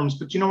sandworms,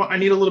 but you know what? I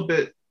need a little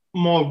bit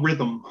more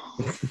rhythm.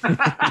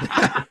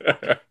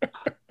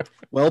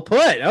 Well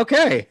put.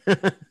 Okay.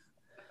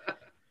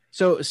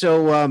 So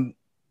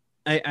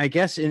I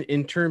guess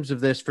in terms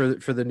of this for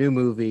the new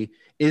movie,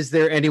 is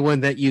there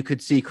anyone that you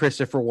could see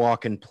Christopher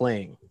Walken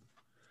playing?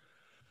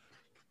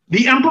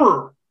 The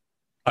Emperor.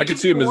 I could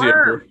see him as the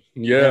Emperor.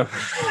 Yeah.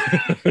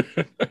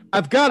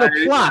 I've got a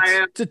plot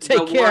to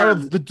take care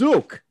of the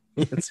Duke.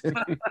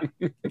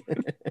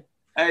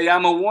 Hey,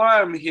 I'm a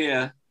worm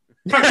here.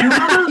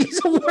 He's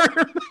a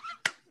worm.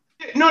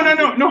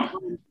 No.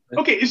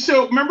 Okay,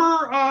 so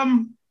remember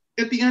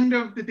at the end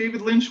of the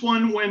David Lynch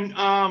one when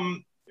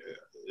Vladimir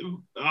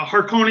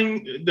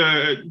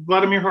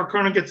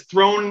Harkonnen gets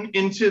thrown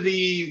into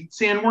the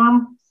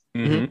sandworm?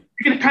 Mm-hmm.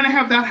 You can kind of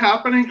have that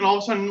happening, and all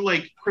of a sudden,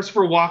 like,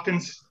 Christopher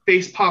Walken's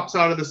face pops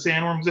out of the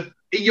sandworm and says,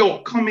 hey, yo,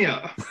 come here.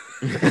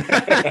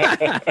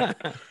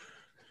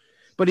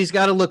 But he's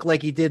got to look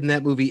like he did in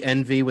that movie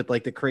Envy with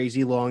like the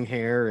crazy long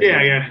hair. And,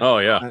 Yeah. Oh,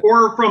 yeah.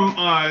 Or from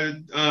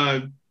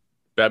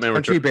Batman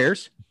Country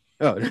Returns.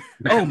 Bears.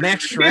 Oh,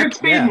 Max David Shrek.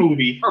 Spade Yeah.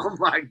 movie. Oh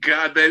my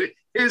God,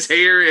 his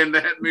hair in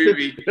that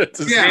movie.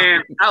 Yeah.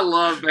 Man, I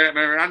love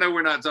Batman. I know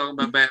we're not talking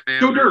about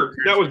Batman. Joe Dirt.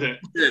 That was it.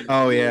 Good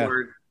Oh, yeah.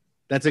 Lord.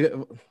 That's a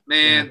good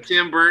Man, Yeah.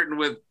 Tim Burton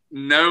with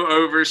no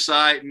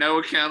oversight, no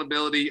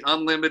accountability,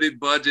 unlimited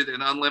budget,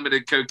 and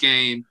unlimited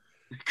cocaine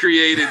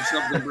created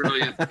something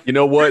brilliant. You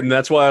know what? And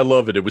that's why I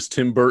love it. It was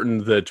Tim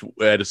Burton that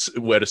at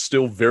a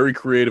still very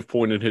creative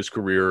point in his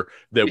career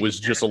that was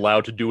just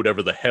allowed to do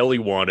whatever the hell he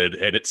wanted,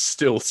 and it's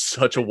still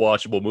such a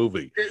watchable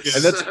movie.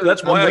 And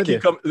that's why I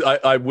keep coming.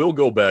 I will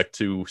go back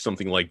to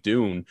something like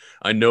Dune.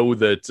 I know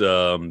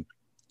that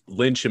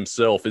Lynch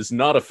himself is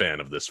not a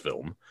fan of this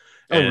film.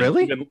 Oh,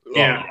 really?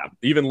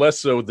 Even less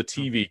so the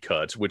TV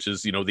cut, which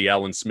is, the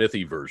Alan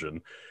Smithy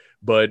version.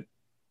 But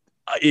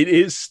it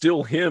is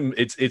still him.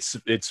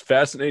 It's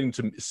fascinating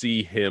to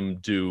see him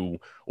do,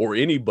 or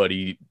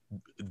anybody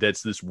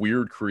that's this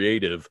weird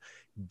creative,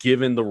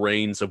 given the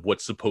reins of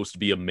what's supposed to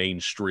be a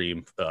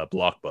mainstream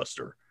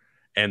blockbuster,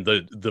 and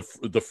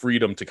the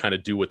freedom to kind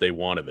of do what they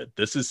want of it.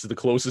 This is the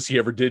closest he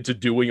ever did to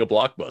doing a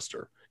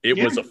blockbuster.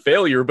 It was a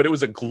failure, but it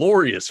was a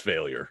glorious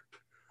failure.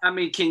 I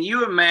mean, can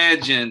you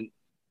imagine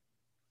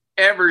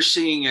ever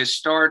seeing a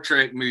Star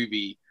Trek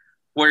movie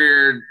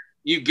where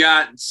you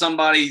got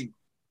somebody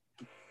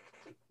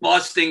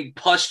busting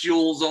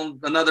pustules on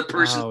another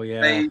person's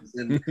face?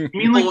 And you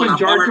mean like when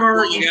Jar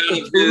Jar out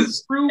of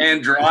his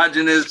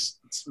androgynous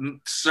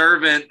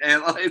servant,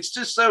 and it's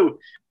just so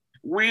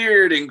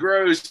weird and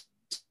gross.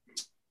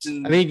 I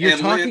mean, you're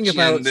talking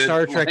about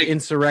Star Trek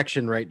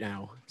Insurrection right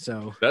now,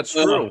 so that's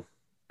true.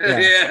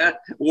 Yeah,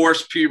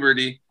 Worf's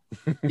puberty.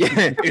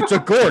 Yeah, it's a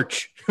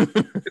gorge.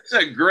 It's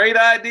a great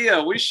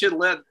idea. We should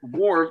let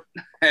Worf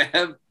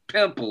have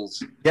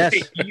pimples. Yes,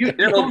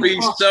 it'll be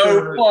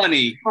so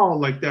funny. Oh,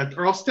 like that,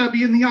 or I'll stab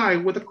you in the eye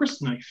with a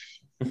crisp knife.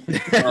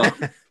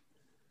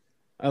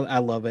 I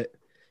love it.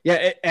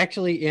 Yeah,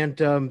 actually, and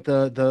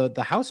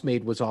the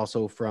housemaid was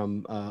also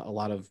from a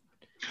lot of.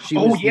 She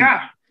was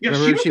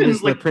she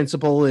was like the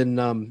principal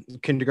in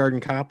Kindergarten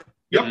Cop.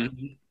 Yep,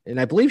 and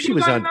I believe she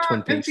was on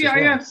Twin Peaks NCIS,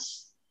 as well.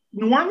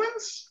 New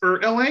Orleans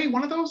or LA,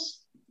 one of those.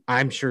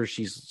 I'm sure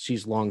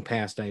she's long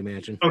past, I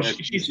imagine. Oh,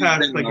 she's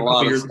passed like a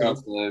couple years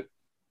ago.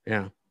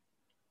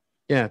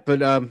 Yeah,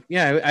 but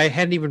I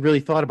hadn't even really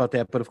thought about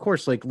that. But of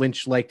course, like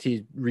Lynch liked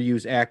to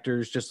reuse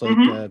actors, just like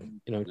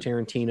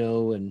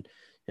Tarantino and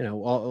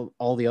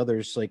all the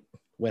others, like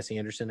Wes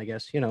Anderson, I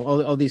guess.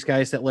 All these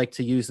guys that like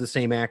to use the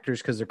same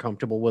actors because they're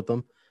comfortable with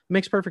them. It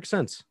makes perfect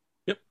sense.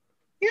 Yep.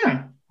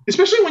 Yeah,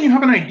 especially when you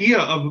have an idea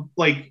of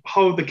like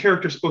how the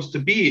character's supposed to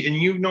be, and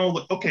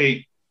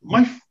okay,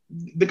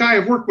 the guy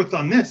I've worked with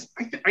on this,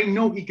 I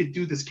know he could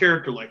do this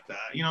character like that.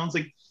 It's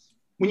like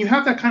when you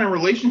have that kind of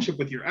relationship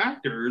with your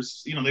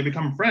actors, they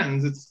become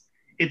friends.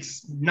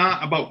 It's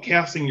not about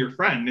casting your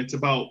friend. It's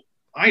about,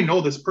 I know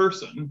this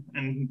person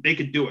and they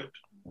could do it.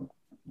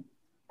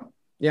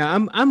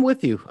 Yeah, I'm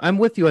with you. I'm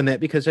with you on that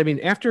because I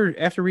mean, after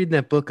reading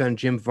that book on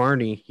Jim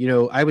Varney,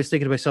 I was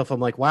thinking to myself, I'm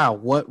like, wow,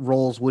 what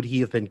roles would he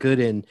have been good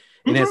in?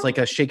 And as like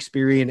a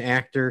Shakespearean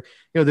actor,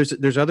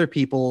 there's other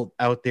people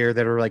out there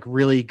that are like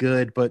really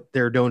good, but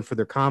they're known for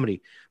their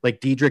comedy, like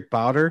Diedrich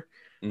Bowder,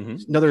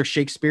 another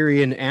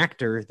Shakespearean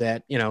actor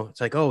that it's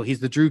like, oh,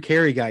 he's the Drew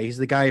Carey guy, he's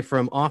the guy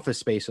from Office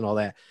Space and all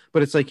that.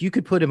 But it's like you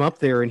could put him up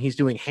there and he's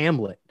doing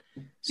Hamlet.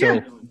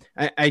 So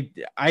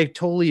I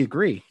totally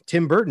agree.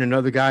 Tim Burton,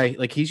 another guy,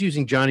 like he's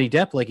using Johnny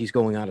Depp like he's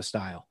going out of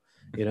style.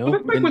 You know, Well,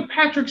 that's like with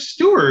Patrick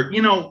Stewart.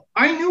 You know,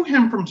 I knew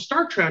him from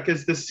Star Trek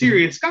as this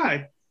serious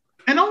guy,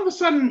 and all of a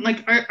sudden,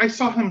 like I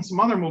saw him in some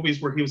other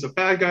movies where he was a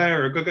bad guy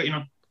or a good guy. You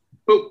know,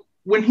 but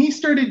when he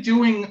started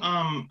doing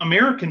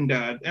American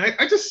Dad,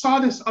 I just saw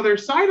this other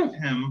side of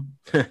him,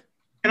 and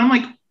I'm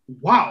like,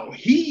 wow,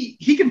 he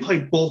can play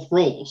both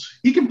roles.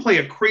 He can play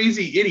a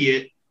crazy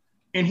idiot,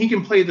 and he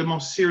can play the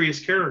most serious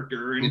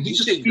character, and he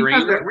has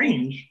that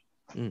range.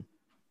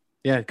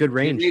 Yeah, good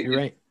range. You're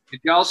right.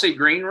 Did y'all see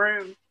Green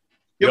Room?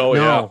 Oh, no,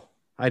 yeah.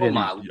 I didn't.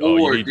 My Oh,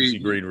 Lord, you need to see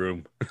Green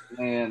Room.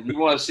 Man, you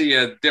want to see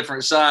a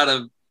different side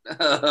of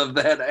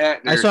that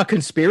actor. I saw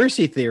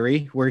Conspiracy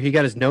Theory where he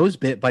got his nose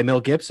bit by Mel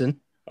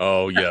Gibson.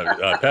 Oh,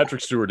 yeah.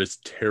 Patrick Stewart is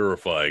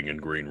terrifying in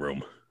Green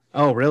Room.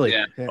 Oh, really?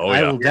 Yeah. Oh,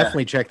 I yeah. will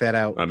definitely check that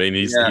out. I mean,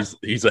 he's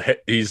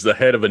the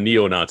head of a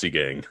neo-Nazi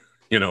gang.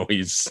 You know,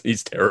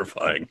 he's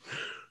terrifying.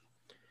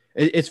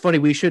 It's funny.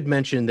 We should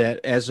mention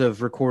that as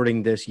of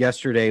recording this,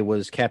 yesterday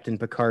was Captain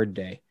Picard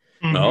Day.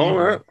 Mm-hmm. All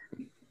right.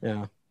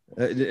 Yeah.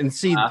 And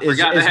see, I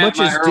as much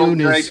as Earl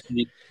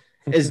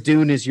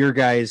Dune is your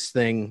guys'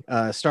 thing,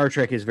 Star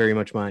Trek is very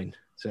much mine.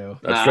 So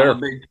that's fair.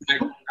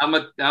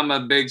 I'm a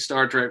big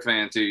Star Trek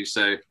fan too.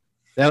 So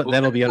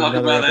that'll be on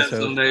another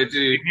episode someday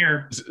too.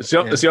 Here, see,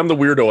 I'm the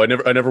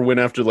weirdo. I never went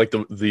after like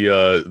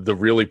the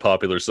really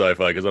popular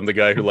sci-fi because I'm the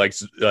guy who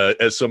likes,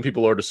 as some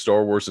people are to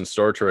Star Wars and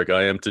Star Trek,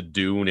 I am to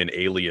Dune and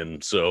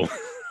Alien. So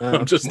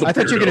I'm just. The I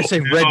thought you were going to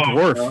say Red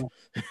Dwarf.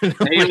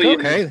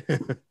 Alien. Okay.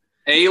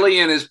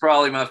 Alien is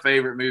probably my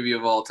favorite movie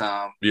of all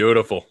time.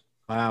 Beautiful.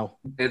 Wow.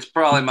 It's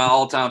probably my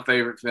all-time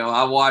favorite film.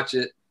 I watch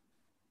it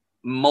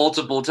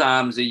multiple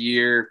times a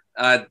year.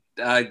 I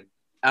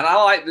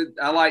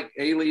like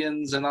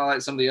Aliens and I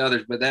like some of the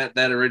others, but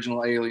that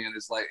original Alien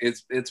is like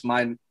it's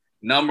my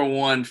number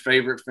one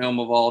favorite film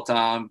of all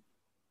time.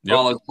 Yep.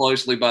 Followed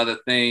closely by The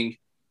Thing.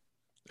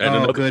 And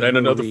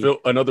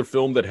another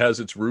film that has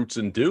its roots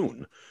in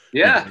Dune.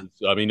 Yeah. Because,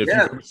 I mean, if you've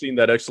ever seen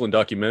that excellent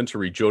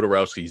documentary,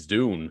 Jodorowsky's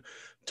Dune,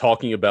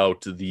 talking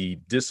about the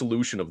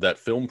dissolution of that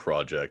film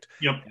project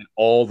and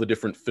all the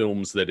different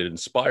films that it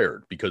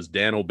inspired, because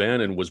Dan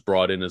O'Bannon was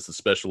brought in as the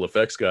special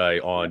effects guy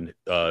on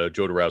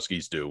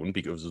Jodorowsky's Dune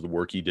because of the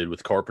work he did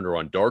with Carpenter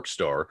on Dark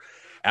Star.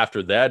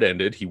 After that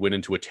ended, he went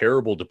into a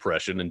terrible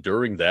depression, and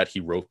during that, he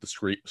wrote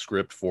the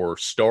script for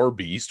Star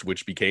Beast,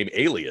 which became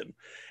Alien.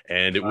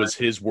 And it was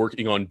his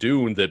working on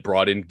Dune that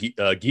brought in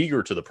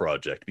Giger to the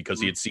project because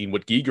he had seen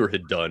what Giger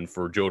had done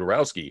for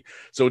Jodorowsky.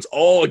 So it's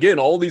all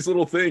these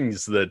little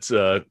things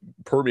that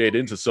permeate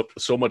into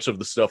so much of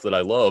the stuff that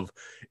I love.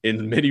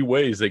 In many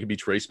ways, they can be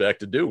traced back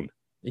to Dune.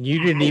 And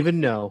you didn't even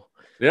know.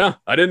 Yeah,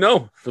 I didn't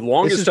know. For the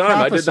longest time,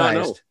 I did not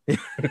know. I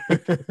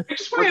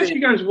just want to ask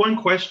you guys one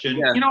question.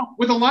 Yeah. You know,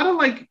 with a lot of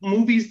like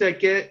movies that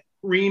get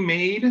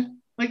remade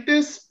like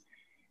this,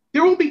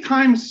 there will be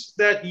times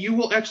that you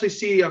will actually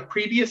see a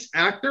previous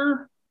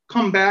actor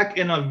come back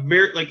in a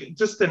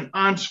just an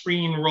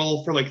on-screen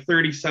role for like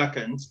 30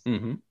 seconds.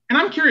 Mm-hmm. And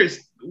I'm curious,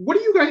 what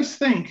do you guys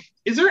think?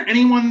 Is there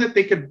anyone that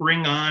they could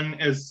bring on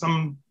as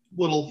some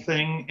little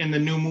thing in the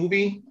new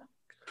movie?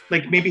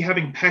 Like maybe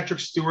having Patrick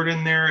Stewart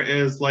in there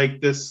as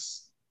like this.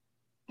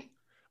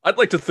 I'd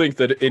like to think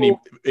that in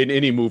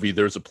any movie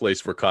there's a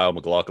place for Kyle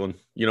MacLachlan.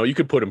 You know, you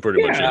could put him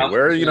pretty much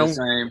anywhere. You know,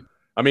 same.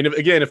 I mean,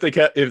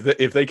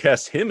 if they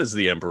cast him as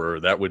the Emperor,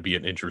 that would be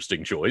an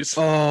interesting choice.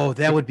 Oh,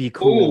 that would be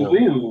cool.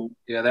 Ooh.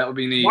 Yeah, that would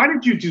be neat. Why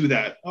did you do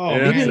that? Oh,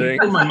 yeah,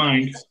 in my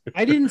mind.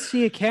 I didn't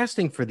see a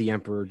casting for the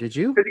Emperor. Did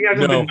you? He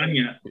hasn't been done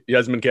yet. He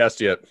hasn't been cast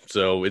yet,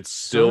 so it's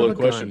still a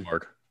question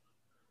mark.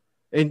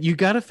 And you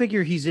got to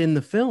figure he's in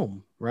the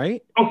film,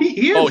 right? Oh,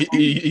 he is. Oh,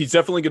 he's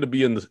definitely going to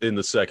be in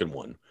the second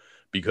one,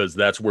 because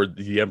that's where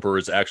the Emperor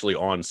is actually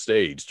on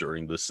stage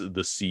during the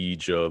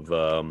siege of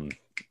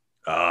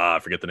I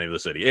forget the name of the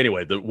city.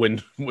 Anyway, when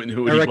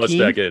he bust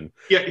back in,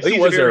 yeah, I think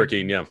it was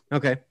Arakeen. Yeah.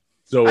 Okay.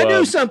 So I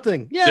knew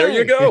something. Yeah. There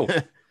you go.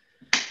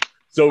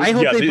 So I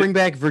hope they bring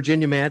back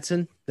Virginia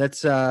Madsen.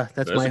 That's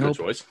my hope.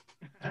 Choice.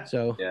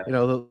 So you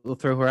know they'll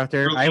throw her out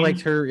there. I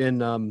liked her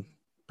in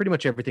pretty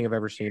much everything I've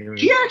ever seen her in.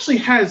 She actually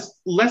has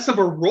less of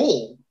a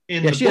role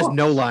in the she book. has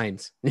no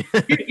lines.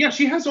 Yeah,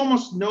 she has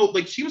almost no,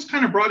 like she was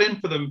kind of brought in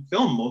for the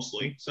film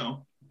mostly.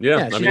 So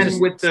yeah,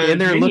 and with the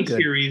mini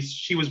series,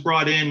 she was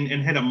brought in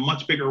and had a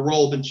much bigger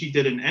role than she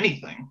did in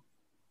anything.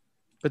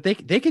 But they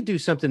could do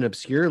something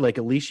obscure like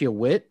Alicia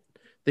Witt.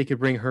 They could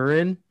bring her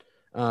in.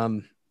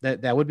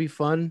 That would be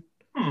fun.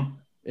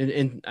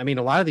 And I mean,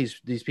 a lot of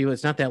these people,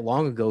 it's not that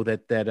long ago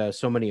that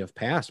so many have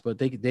passed, but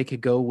they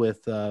could go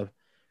with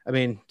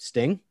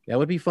Sting. That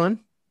would be fun.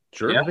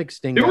 Sure. Yeah. Big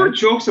Sting. There were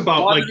jokes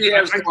about like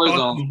I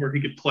thought where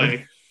he could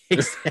play.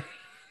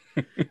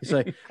 He's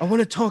like, I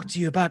want to talk to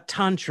you about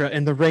Tantra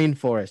and the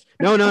rainforest.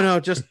 No,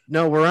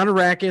 we're on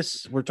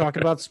Arrakis. We're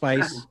talking about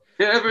spice.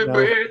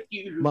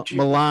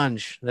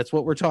 Melange. That's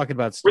what we're talking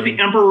about. Sting. We're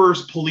the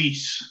Emperor's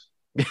police.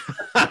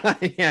 Yeah,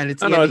 and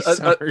it's Andy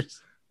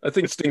Summers. I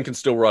think Sting can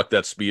still rock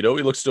that Speedo.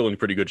 He looks still in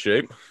pretty good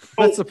shape.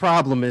 That's the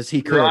problem is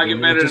he could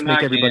just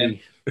make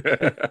everybody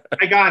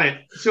I got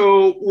it.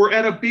 So we're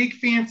at a big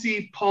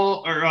fancy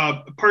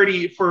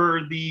party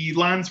for the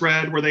Lands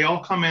Red where they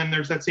all come in.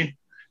 There's that same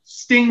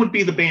Sting would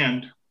be the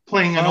band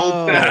playing an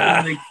old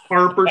fashioned like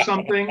harp or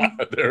something.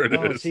 There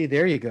it is. See,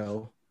 there you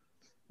go.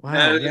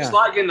 Wow, It's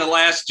like in The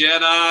Last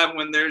Jedi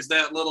when there's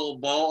that little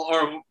ball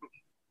or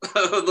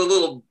the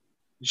little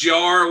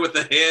jar with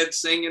the head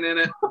singing in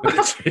it.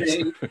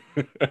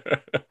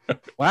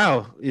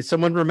 Wow,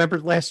 someone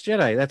remembered Last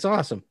Jedi. That's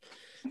awesome.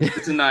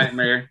 It's a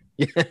nightmare.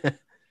 Yeah.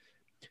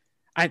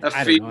 I don't know.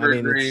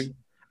 I mean,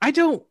 I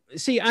don't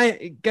see.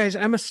 Guys,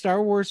 I'm a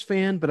Star Wars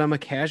fan, but I'm a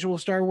casual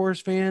Star Wars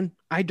fan.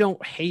 I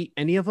don't hate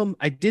any of them.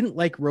 I didn't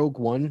like Rogue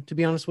One, to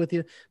be honest with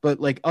you.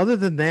 But like, other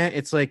than that,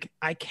 it's like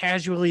I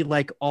casually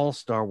like all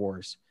Star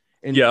Wars.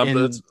 And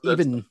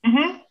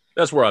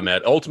that's where I'm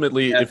at.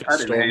 Ultimately, if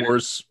it's Star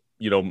Wars,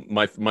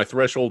 my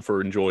threshold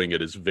for enjoying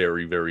it is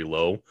very, very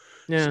low.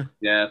 Yeah,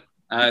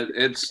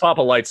 it's pop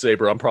a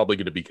lightsaber. I'm probably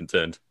going to be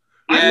content.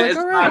 Yeah, it's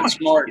not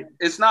smart.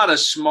 It's not a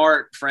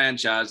smart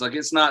franchise. Like,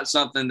 it's not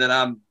something that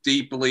I'm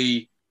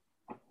deeply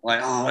like,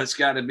 oh, it's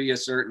got to be a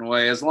certain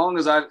way. As long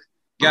as I've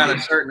got a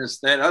certain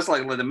aesthetic. That's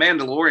like The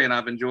Mandalorian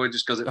I've enjoyed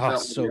just because it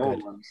felt so like the good.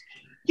 old ones.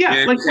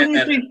 Yeah, like when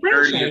you say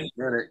franchise,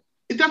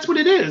 that's what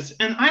it is.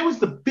 And I was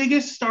the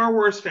biggest Star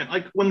Wars fan.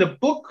 Like when the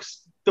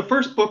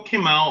first book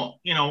came out,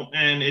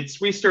 and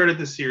it's restarted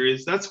the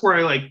series, that's where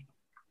I like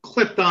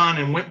clipped on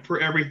and went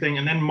for everything.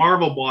 And then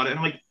Marvel bought it. And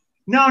I'm like,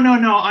 no,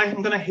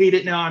 I'm going to hate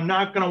it now. I'm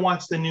not going to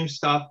watch the new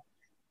stuff.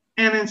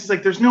 And it's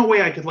like, there's no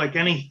way I could like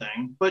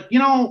anything. But,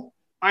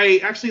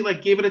 I actually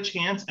like gave it a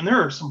chance. And there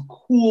are some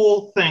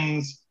cool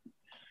things.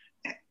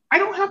 I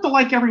don't have to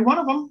like every one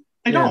of them.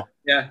 I don't.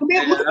 Yeah. Look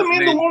at The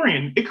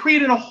Mandalorian. It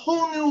created a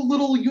whole new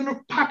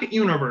little pocket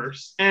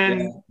universe.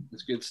 And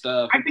it's good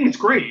stuff. I think it's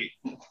great.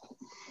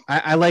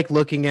 I like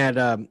looking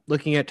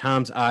at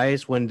Tom's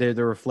eyes when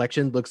the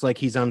reflection looks like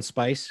he's on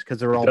Spice because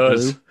they're all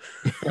blue.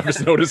 I was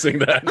noticing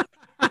that.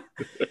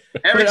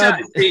 Every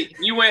time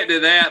you went to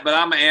that, but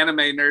I'm an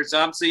anime nerd, so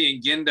I'm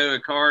seeing Gendo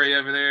Ikari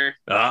over there.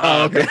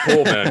 Good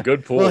pull, man.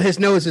 Good pull. Well, his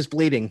nose is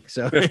bleeding,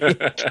 so.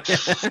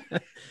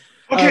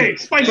 Okay,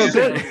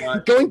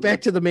 going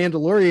back to The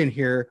Mandalorian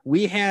here,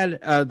 we had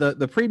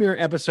the premiere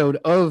episode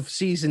of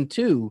season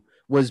 2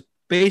 was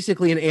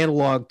basically an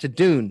analog to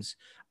Dune's.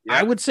 Yeah,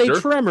 I would say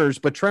Tremors,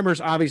 but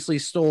Tremors obviously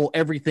stole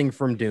everything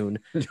from Dune.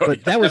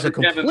 But that was a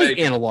complete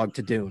analog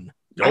to Dune.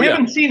 I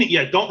haven't seen it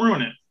yet. Don't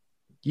ruin it.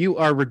 You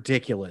are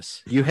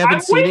ridiculous. You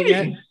haven't seen it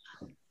yet?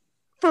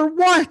 For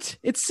what?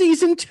 It's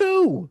season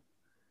 2.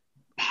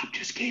 Bob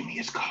just gave me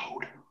his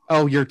code.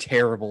 Oh, you're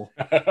terrible.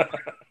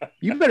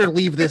 You better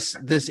leave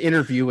this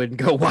interview and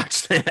go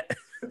watch that.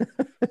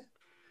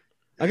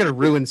 I'm gonna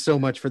ruin so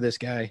much for this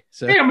guy.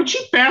 So hey, I'm a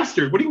cheap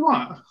bastard. What do you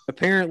want?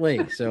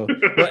 Apparently. So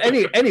well,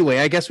 anyway,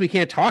 I guess we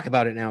can't talk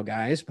about it now,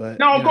 guys. But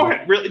no, go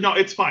ahead. Really, no,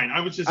 it's fine.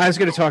 I was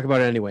gonna talk about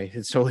it anyway.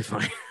 It's totally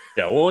fine.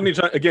 Yeah, well,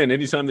 anytime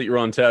that you're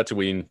on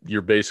Tatooine,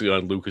 you're basically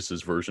on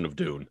Lucas's version of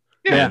Dune.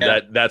 Yeah.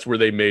 And that's where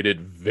they made it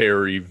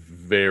very,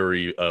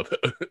 very,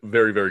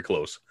 very, very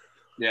close.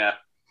 Yeah.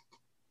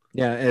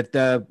 Yeah,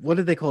 what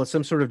did they call it?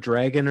 Some sort of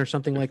dragon or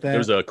something like that?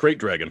 There's a crate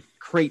dragon.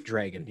 Crate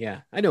dragon,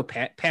 yeah. I know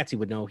Patsy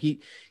would know.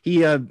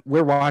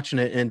 We're watching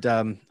it, and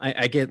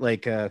I get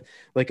like a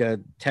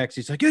text.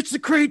 He's like, "It's the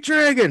crate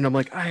dragon." I'm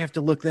like, I have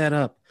to look that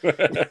up.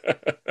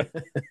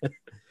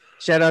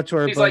 Shout out to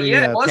our buddy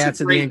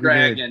Pats of the Angry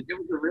Dragon. It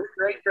was a really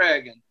great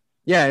dragon.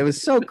 Yeah, it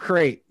was so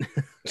great.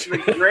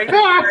 Great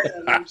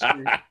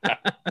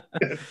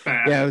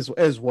yeah, it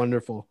was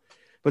wonderful.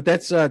 But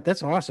that's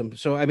awesome.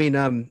 So I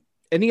mean,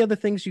 any other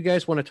things you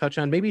guys want to touch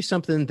on? Maybe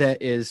something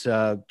that is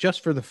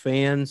just for the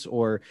fans,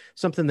 or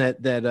something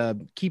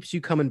that keeps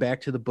you coming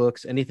back to the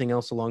books. Anything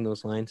else along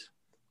those lines?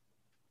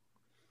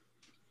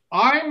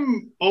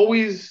 I'm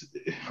always.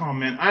 Oh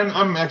man,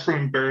 I'm actually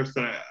embarrassed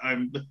that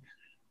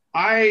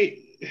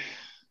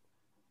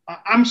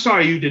I'm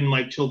sorry you didn't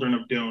like Children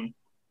of Dune.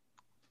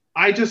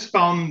 I just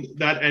found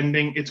that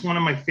ending. It's one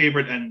of my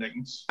favorite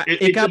endings.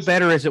 It got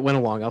better as it went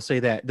along. I'll say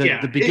that.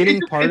 The beginning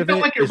part of it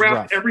felt like it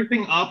wrapped rough.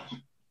 Everything up,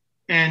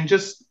 and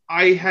just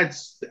I had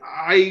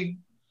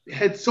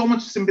so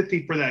much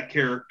sympathy for that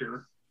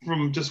character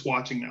from just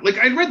watching that. Like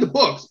I read the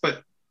books,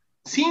 but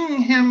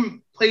seeing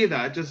him play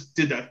that just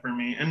did that for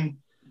me, and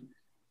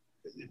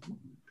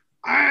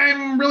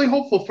I'm really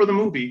hopeful for the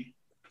movie.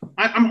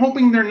 I'm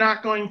hoping they're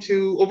not going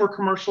to over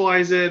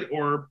commercialize it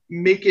or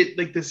make it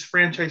like this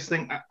franchise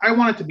thing. I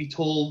want it to be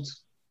told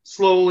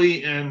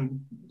slowly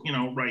and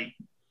right.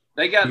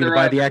 They got the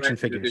right the action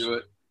figures. To do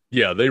it.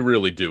 Yeah, they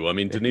really do. I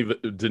mean, Denis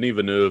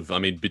Villeneuve. I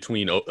mean,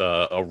 between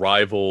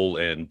Arrival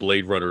and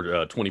Blade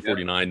Runner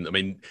 2049. I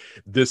mean,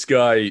 this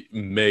guy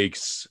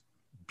makes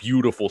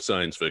beautiful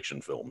science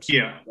fiction films.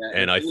 Yeah,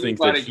 and I think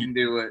that he can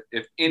do it.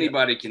 If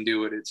anybody can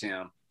do it, it's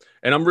him.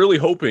 And I'm really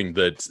hoping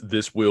that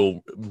this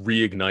will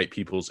reignite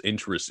people's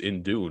interest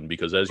in Dune,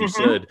 because as you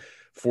said,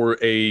 for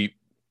a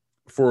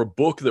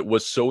book that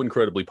was so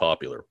incredibly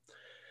popular,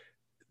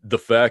 the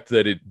fact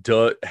that it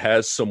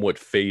has somewhat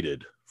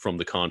faded from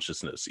the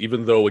consciousness,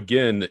 even though,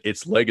 again,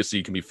 its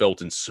legacy can be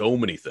felt in so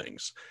many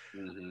things.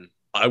 Mm-hmm.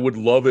 I would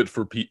love it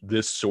for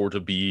this sort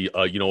of be,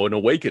 an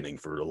awakening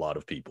for a lot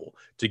of people,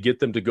 to get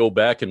them to go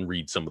back and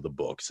read some of the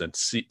books and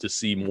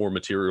see more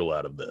material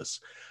out of this.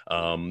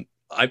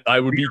 I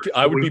would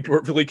be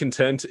perfectly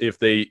content if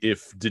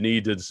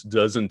Denis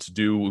doesn't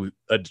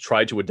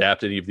try to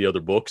adapt any of the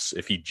other books,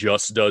 if he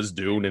just does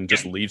Dune and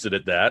just leaves it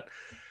at that.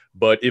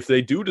 But if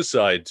they do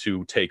decide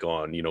to take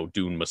on,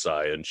 Dune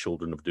Messiah and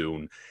Children of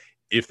Dune,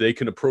 if they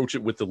can approach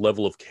it with the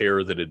level of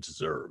care that it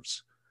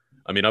deserves.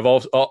 I mean, I've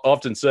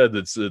often said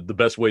that the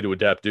best way to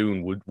adapt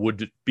Dune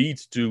would be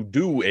to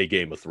do a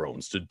Game of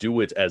Thrones, to do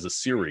it as a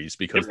series,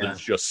 because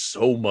there's just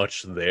so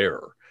much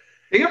there.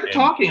 They are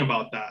talking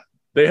about that.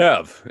 They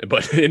have,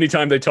 but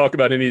anytime they talk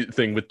about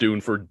anything with Dune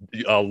for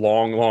a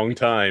long, long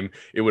time,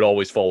 it would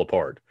always fall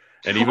apart.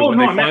 And even when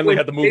they finally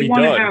had the movie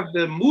done, they want to have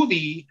the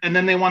movie, and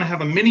then they want to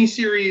have a mini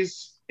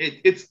series.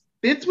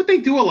 It's what they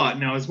do a lot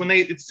now. Is when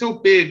it's so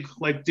big,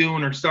 like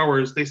Dune or Star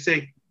Wars, they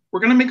say we're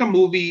going to make a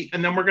movie,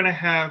 and then we're going to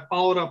have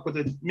followed up with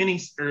a mini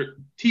or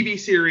TV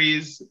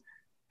series,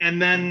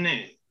 and then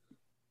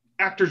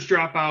actors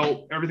drop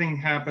out, everything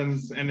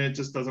happens, and it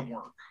just doesn't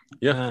work.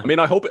 Yeah, I mean,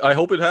 I hope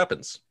it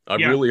happens. I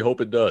really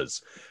hope it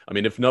does. I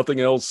mean, if nothing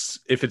else,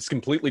 if it's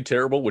completely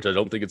terrible, which I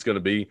don't think it's going to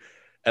be,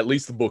 at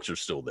least the books are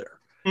still there.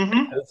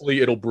 Mm-hmm. Hopefully,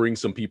 it'll bring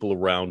some people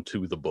around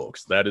to the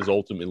books. That is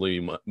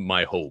ultimately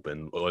my hope,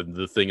 and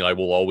the thing I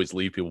will always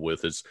leave people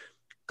with is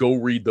go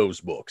read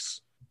those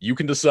books. You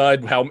can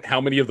decide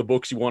how many of the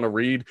books you want to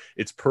read.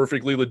 It's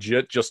perfectly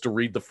legit just to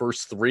read the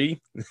first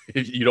 3.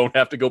 You don't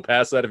have to go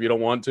past that if you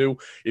don't want to.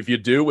 If you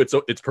do, it's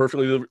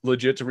perfectly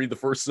legit to read the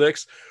first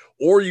 6.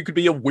 Or you could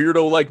be a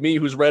weirdo like me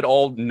who's read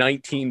all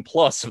 19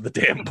 plus of the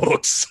damn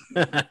books.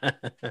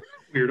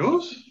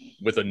 Weirdos?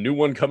 With a new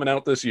one coming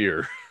out this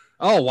year.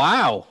 Oh,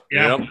 wow.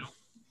 Yeah. Yep.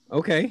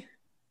 Okay.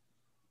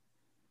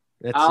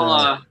 That's,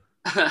 I'll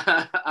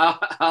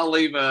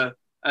leave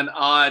an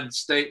odd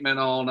statement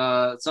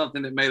on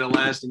something that made a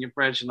lasting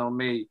impression on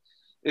me.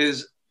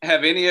 Is,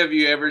 have any of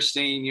you ever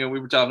seen, we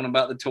were talking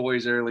about the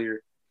toys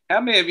earlier. How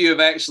many of you have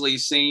actually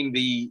seen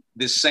the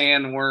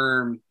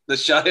sandworm, the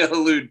Shia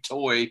Hulud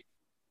toy?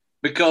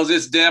 Because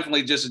it's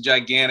definitely just a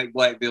gigantic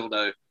black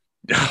dildo.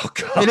 Oh,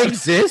 God. It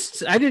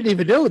exists? I didn't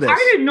even know this. I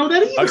didn't know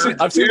that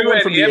either. I've seen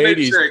one from the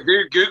 80s.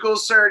 Dude, Google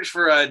search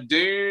for a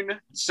Dune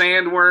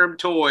sandworm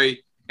toy,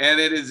 and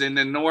it is an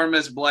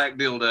enormous black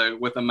dildo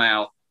with a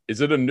mouth.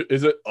 Is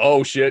it?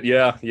 Oh shit!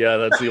 Yeah.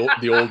 That's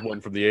the old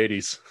one from the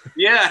 80s.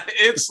 Yeah,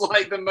 it's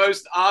like the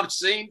most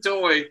obscene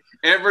toy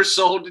ever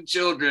sold to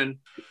children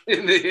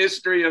in the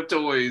history of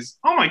toys.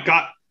 Oh my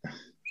God!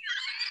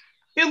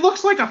 It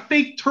looks like a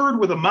fake turd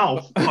with a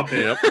mouth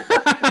puppet.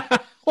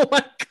 Oh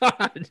my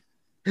God!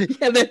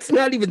 Yeah, that's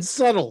not even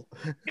subtle.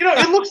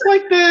 It looks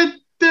like the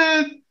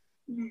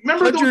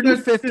remember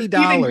 $150 the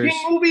Stephen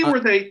King movie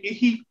where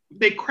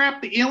they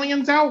crap the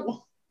aliens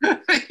out.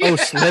 Oh,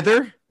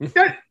 Slither.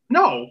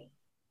 No,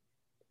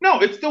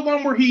 it's the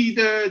one where he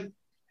done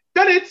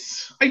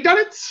it. I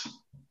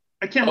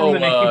can't remember the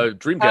name.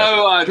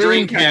 Dreamcatcher.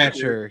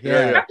 Dreamcatcher.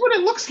 Yeah, that's what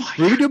it looks like.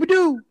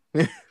 Doo-doo-doo.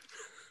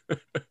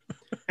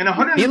 And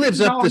 $100. He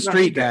lives up the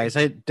street, guys.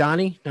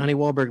 Donnie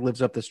Wahlberg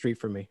lives up the street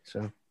from me,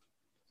 so,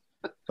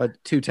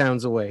 but 2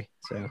 towns away.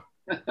 So,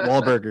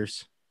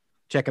 Wahlburgers,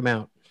 check them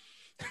out.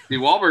 The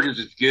Wahlburgers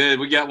is good.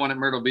 We got one at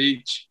Myrtle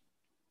Beach.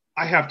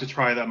 I have to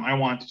try them. I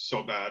want to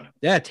so bad.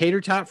 Yeah, tater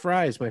tot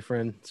fries, my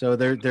friend. So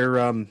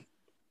they're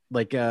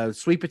like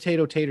sweet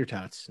potato tater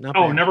tots. Not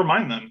bad. Never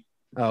mind then.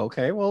 Oh,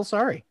 okay. Well,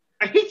 sorry.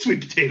 I hate sweet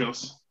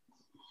potatoes.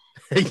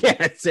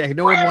 Yeah,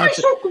 no Why one wants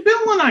am I so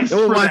villainized?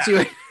 No one wants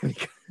you.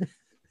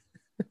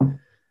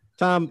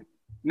 Tom,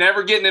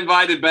 never getting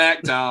invited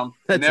back, Tom.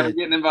 Never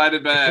getting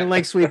invited back. I don't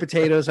like sweet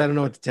potatoes. I don't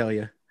know what to tell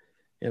you.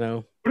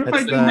 What if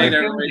I do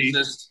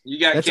racist? You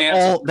got that's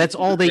canceled. That's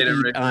all they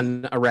eat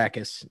on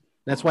Arrakis.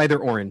 That's why they're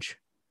orange.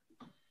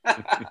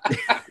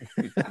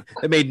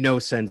 It made no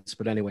sense,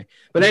 but anyway.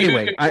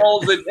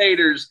 Controls the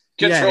taters,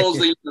 controls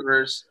the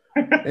universe.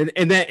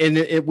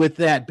 And with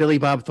that, Billy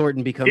Bob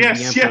Thornton becomes the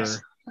emperor.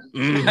 Yes.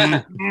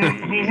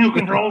 Mm-hmm. Who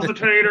controls the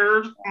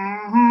taters?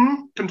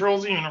 Mm-hmm.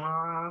 Controls the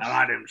universe. I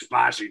like them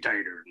spicy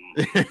taters.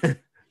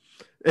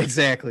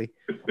 Exactly.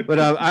 But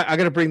I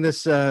got to bring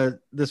this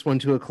one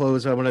to a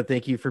close. I want to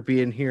thank you for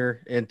being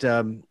here,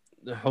 and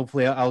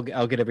hopefully I'll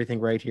get everything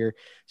right here.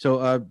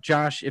 So,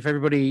 Josh, if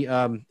everybody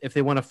if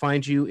they want to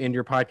find you in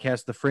your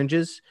podcast, The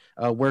Fringes,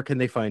 where can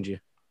they find you?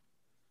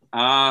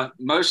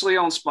 Mostly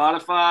on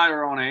Spotify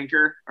or on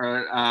Anchor.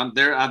 Or I'm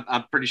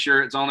pretty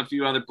sure it's on a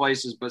few other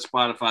places, but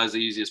Spotify is the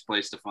easiest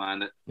place to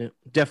find it. Yeah,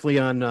 definitely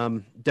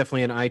on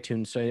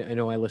iTunes. So I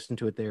know I listened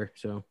to it there.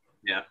 So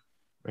yeah,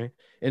 right.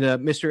 And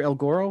Mr. El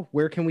Goro,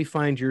 where can we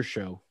find your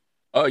show?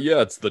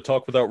 Yeah, it's the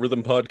Talk Without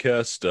Rhythm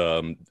podcast.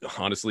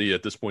 Honestly,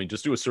 at this point,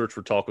 just do a search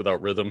for Talk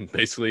Without Rhythm.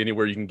 Basically,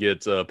 anywhere you can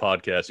get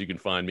podcasts, you can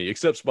find me,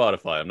 except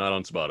Spotify. I'm not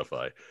on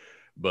Spotify.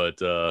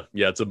 But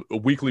yeah, it's a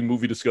weekly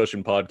movie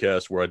discussion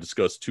podcast where I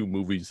discuss 2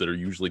 movies that are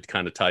usually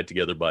kind of tied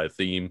together by a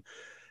theme.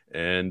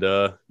 And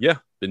yeah,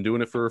 been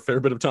doing it for a fair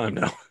bit of time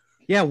now.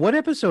 Yeah, what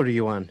episode are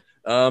you on?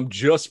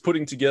 Just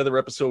putting together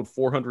episode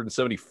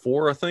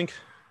 474, I think.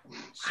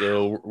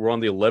 So we're on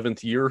the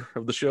 11th year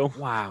of the show.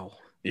 Wow.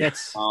 Yeah.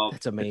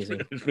 That's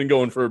amazing. It's been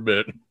going for a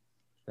bit.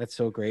 That's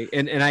so great.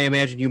 And I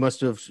imagine you must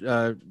have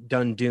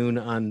done Dune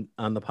on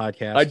the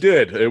podcast. I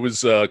did. It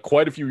was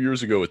quite a few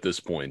years ago at this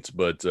point,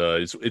 but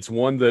it's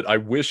one that I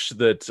wish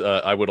that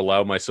I would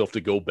allow myself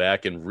to go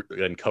back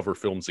and cover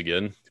films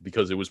again,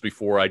 because it was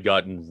before I'd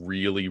gotten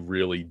really,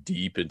 really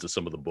deep into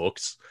some of the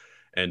books.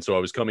 And so I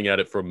was coming at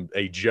it from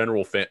a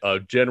general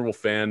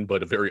fan,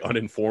 but a very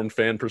uninformed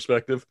fan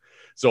perspective.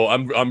 So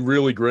I'm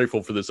really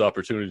grateful for this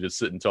opportunity to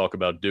sit and talk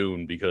about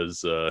Dune,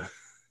 because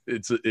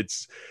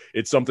it's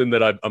something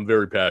that I'm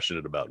very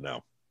passionate about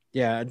now.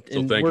 Yeah,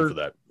 so thank you for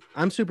that.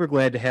 I'm super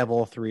glad to have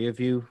all three of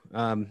you.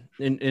 And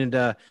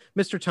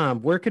Mr.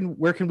 Tom, where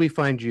can we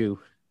find you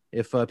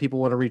if people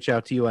want to reach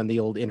out to you on the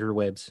old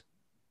interwebs?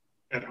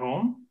 At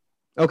home.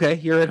 Okay,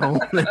 you're at home.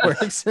 That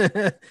works.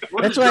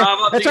 That's why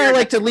I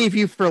like to leave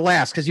you for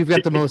last, because you've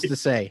got the most to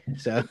say.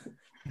 So.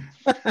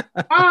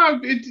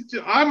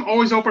 I'm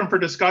always open for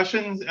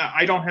discussions.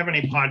 I don't have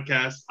any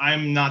podcasts.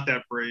 I'm not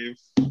that brave.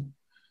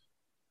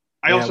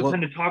 I also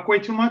tend to talk way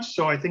too much,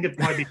 so I think it'd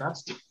probably be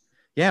best.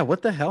 Yeah,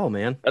 what the hell,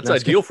 man? That's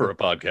ideal for a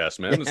podcast,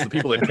 man. It's the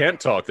people that can't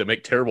talk that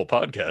make terrible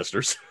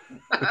podcasters.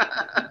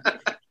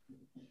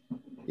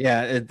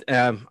 Yeah,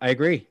 I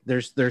agree.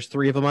 There's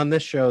three of them on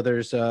this show.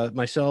 There's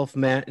myself,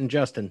 Matt, and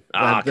Justin.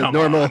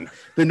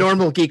 The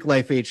normal Geek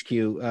Life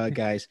HQ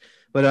guys.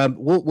 But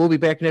we'll be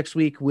back next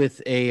week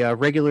with a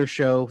regular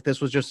show. This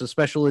was just a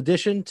special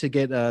edition to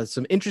get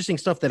some interesting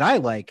stuff that I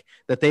like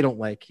that they don't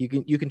like.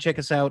 You can check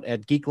us out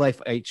at Geek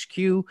Life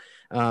HQ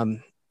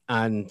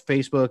on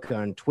Facebook,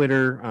 on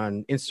Twitter,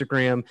 on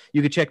Instagram.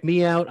 You can check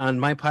me out on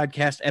my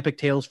podcast, Epic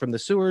Tales from the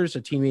Sewers,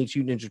 a Teenage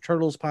Mutant Ninja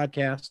Turtles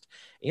podcast.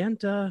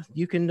 And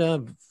you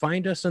can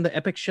find us on the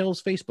Epic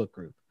Shells Facebook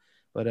group.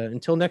 But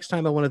until next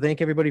time, I want to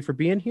thank everybody for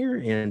being here,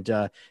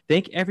 and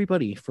thank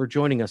everybody for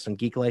joining us on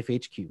Geek Life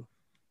HQ.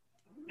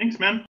 Thanks,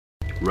 man.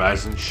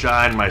 Rise and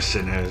shine, my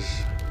sinners.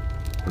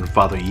 When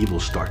Father Evil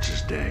starts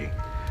his day,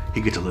 he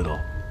gets a little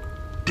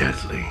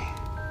deadly.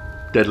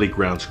 Deadly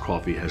Grounds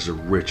coffee has the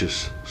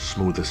richest,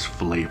 smoothest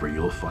flavor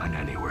you'll find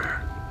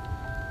anywhere.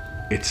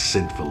 It's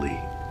sinfully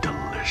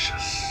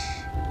delicious.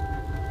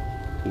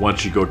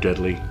 Once you go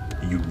deadly,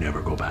 you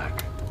never go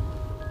back.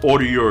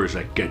 Order yours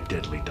at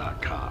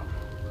getdeadly.com.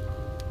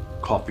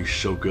 Coffee's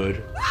so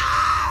good,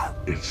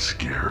 it's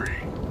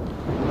scary.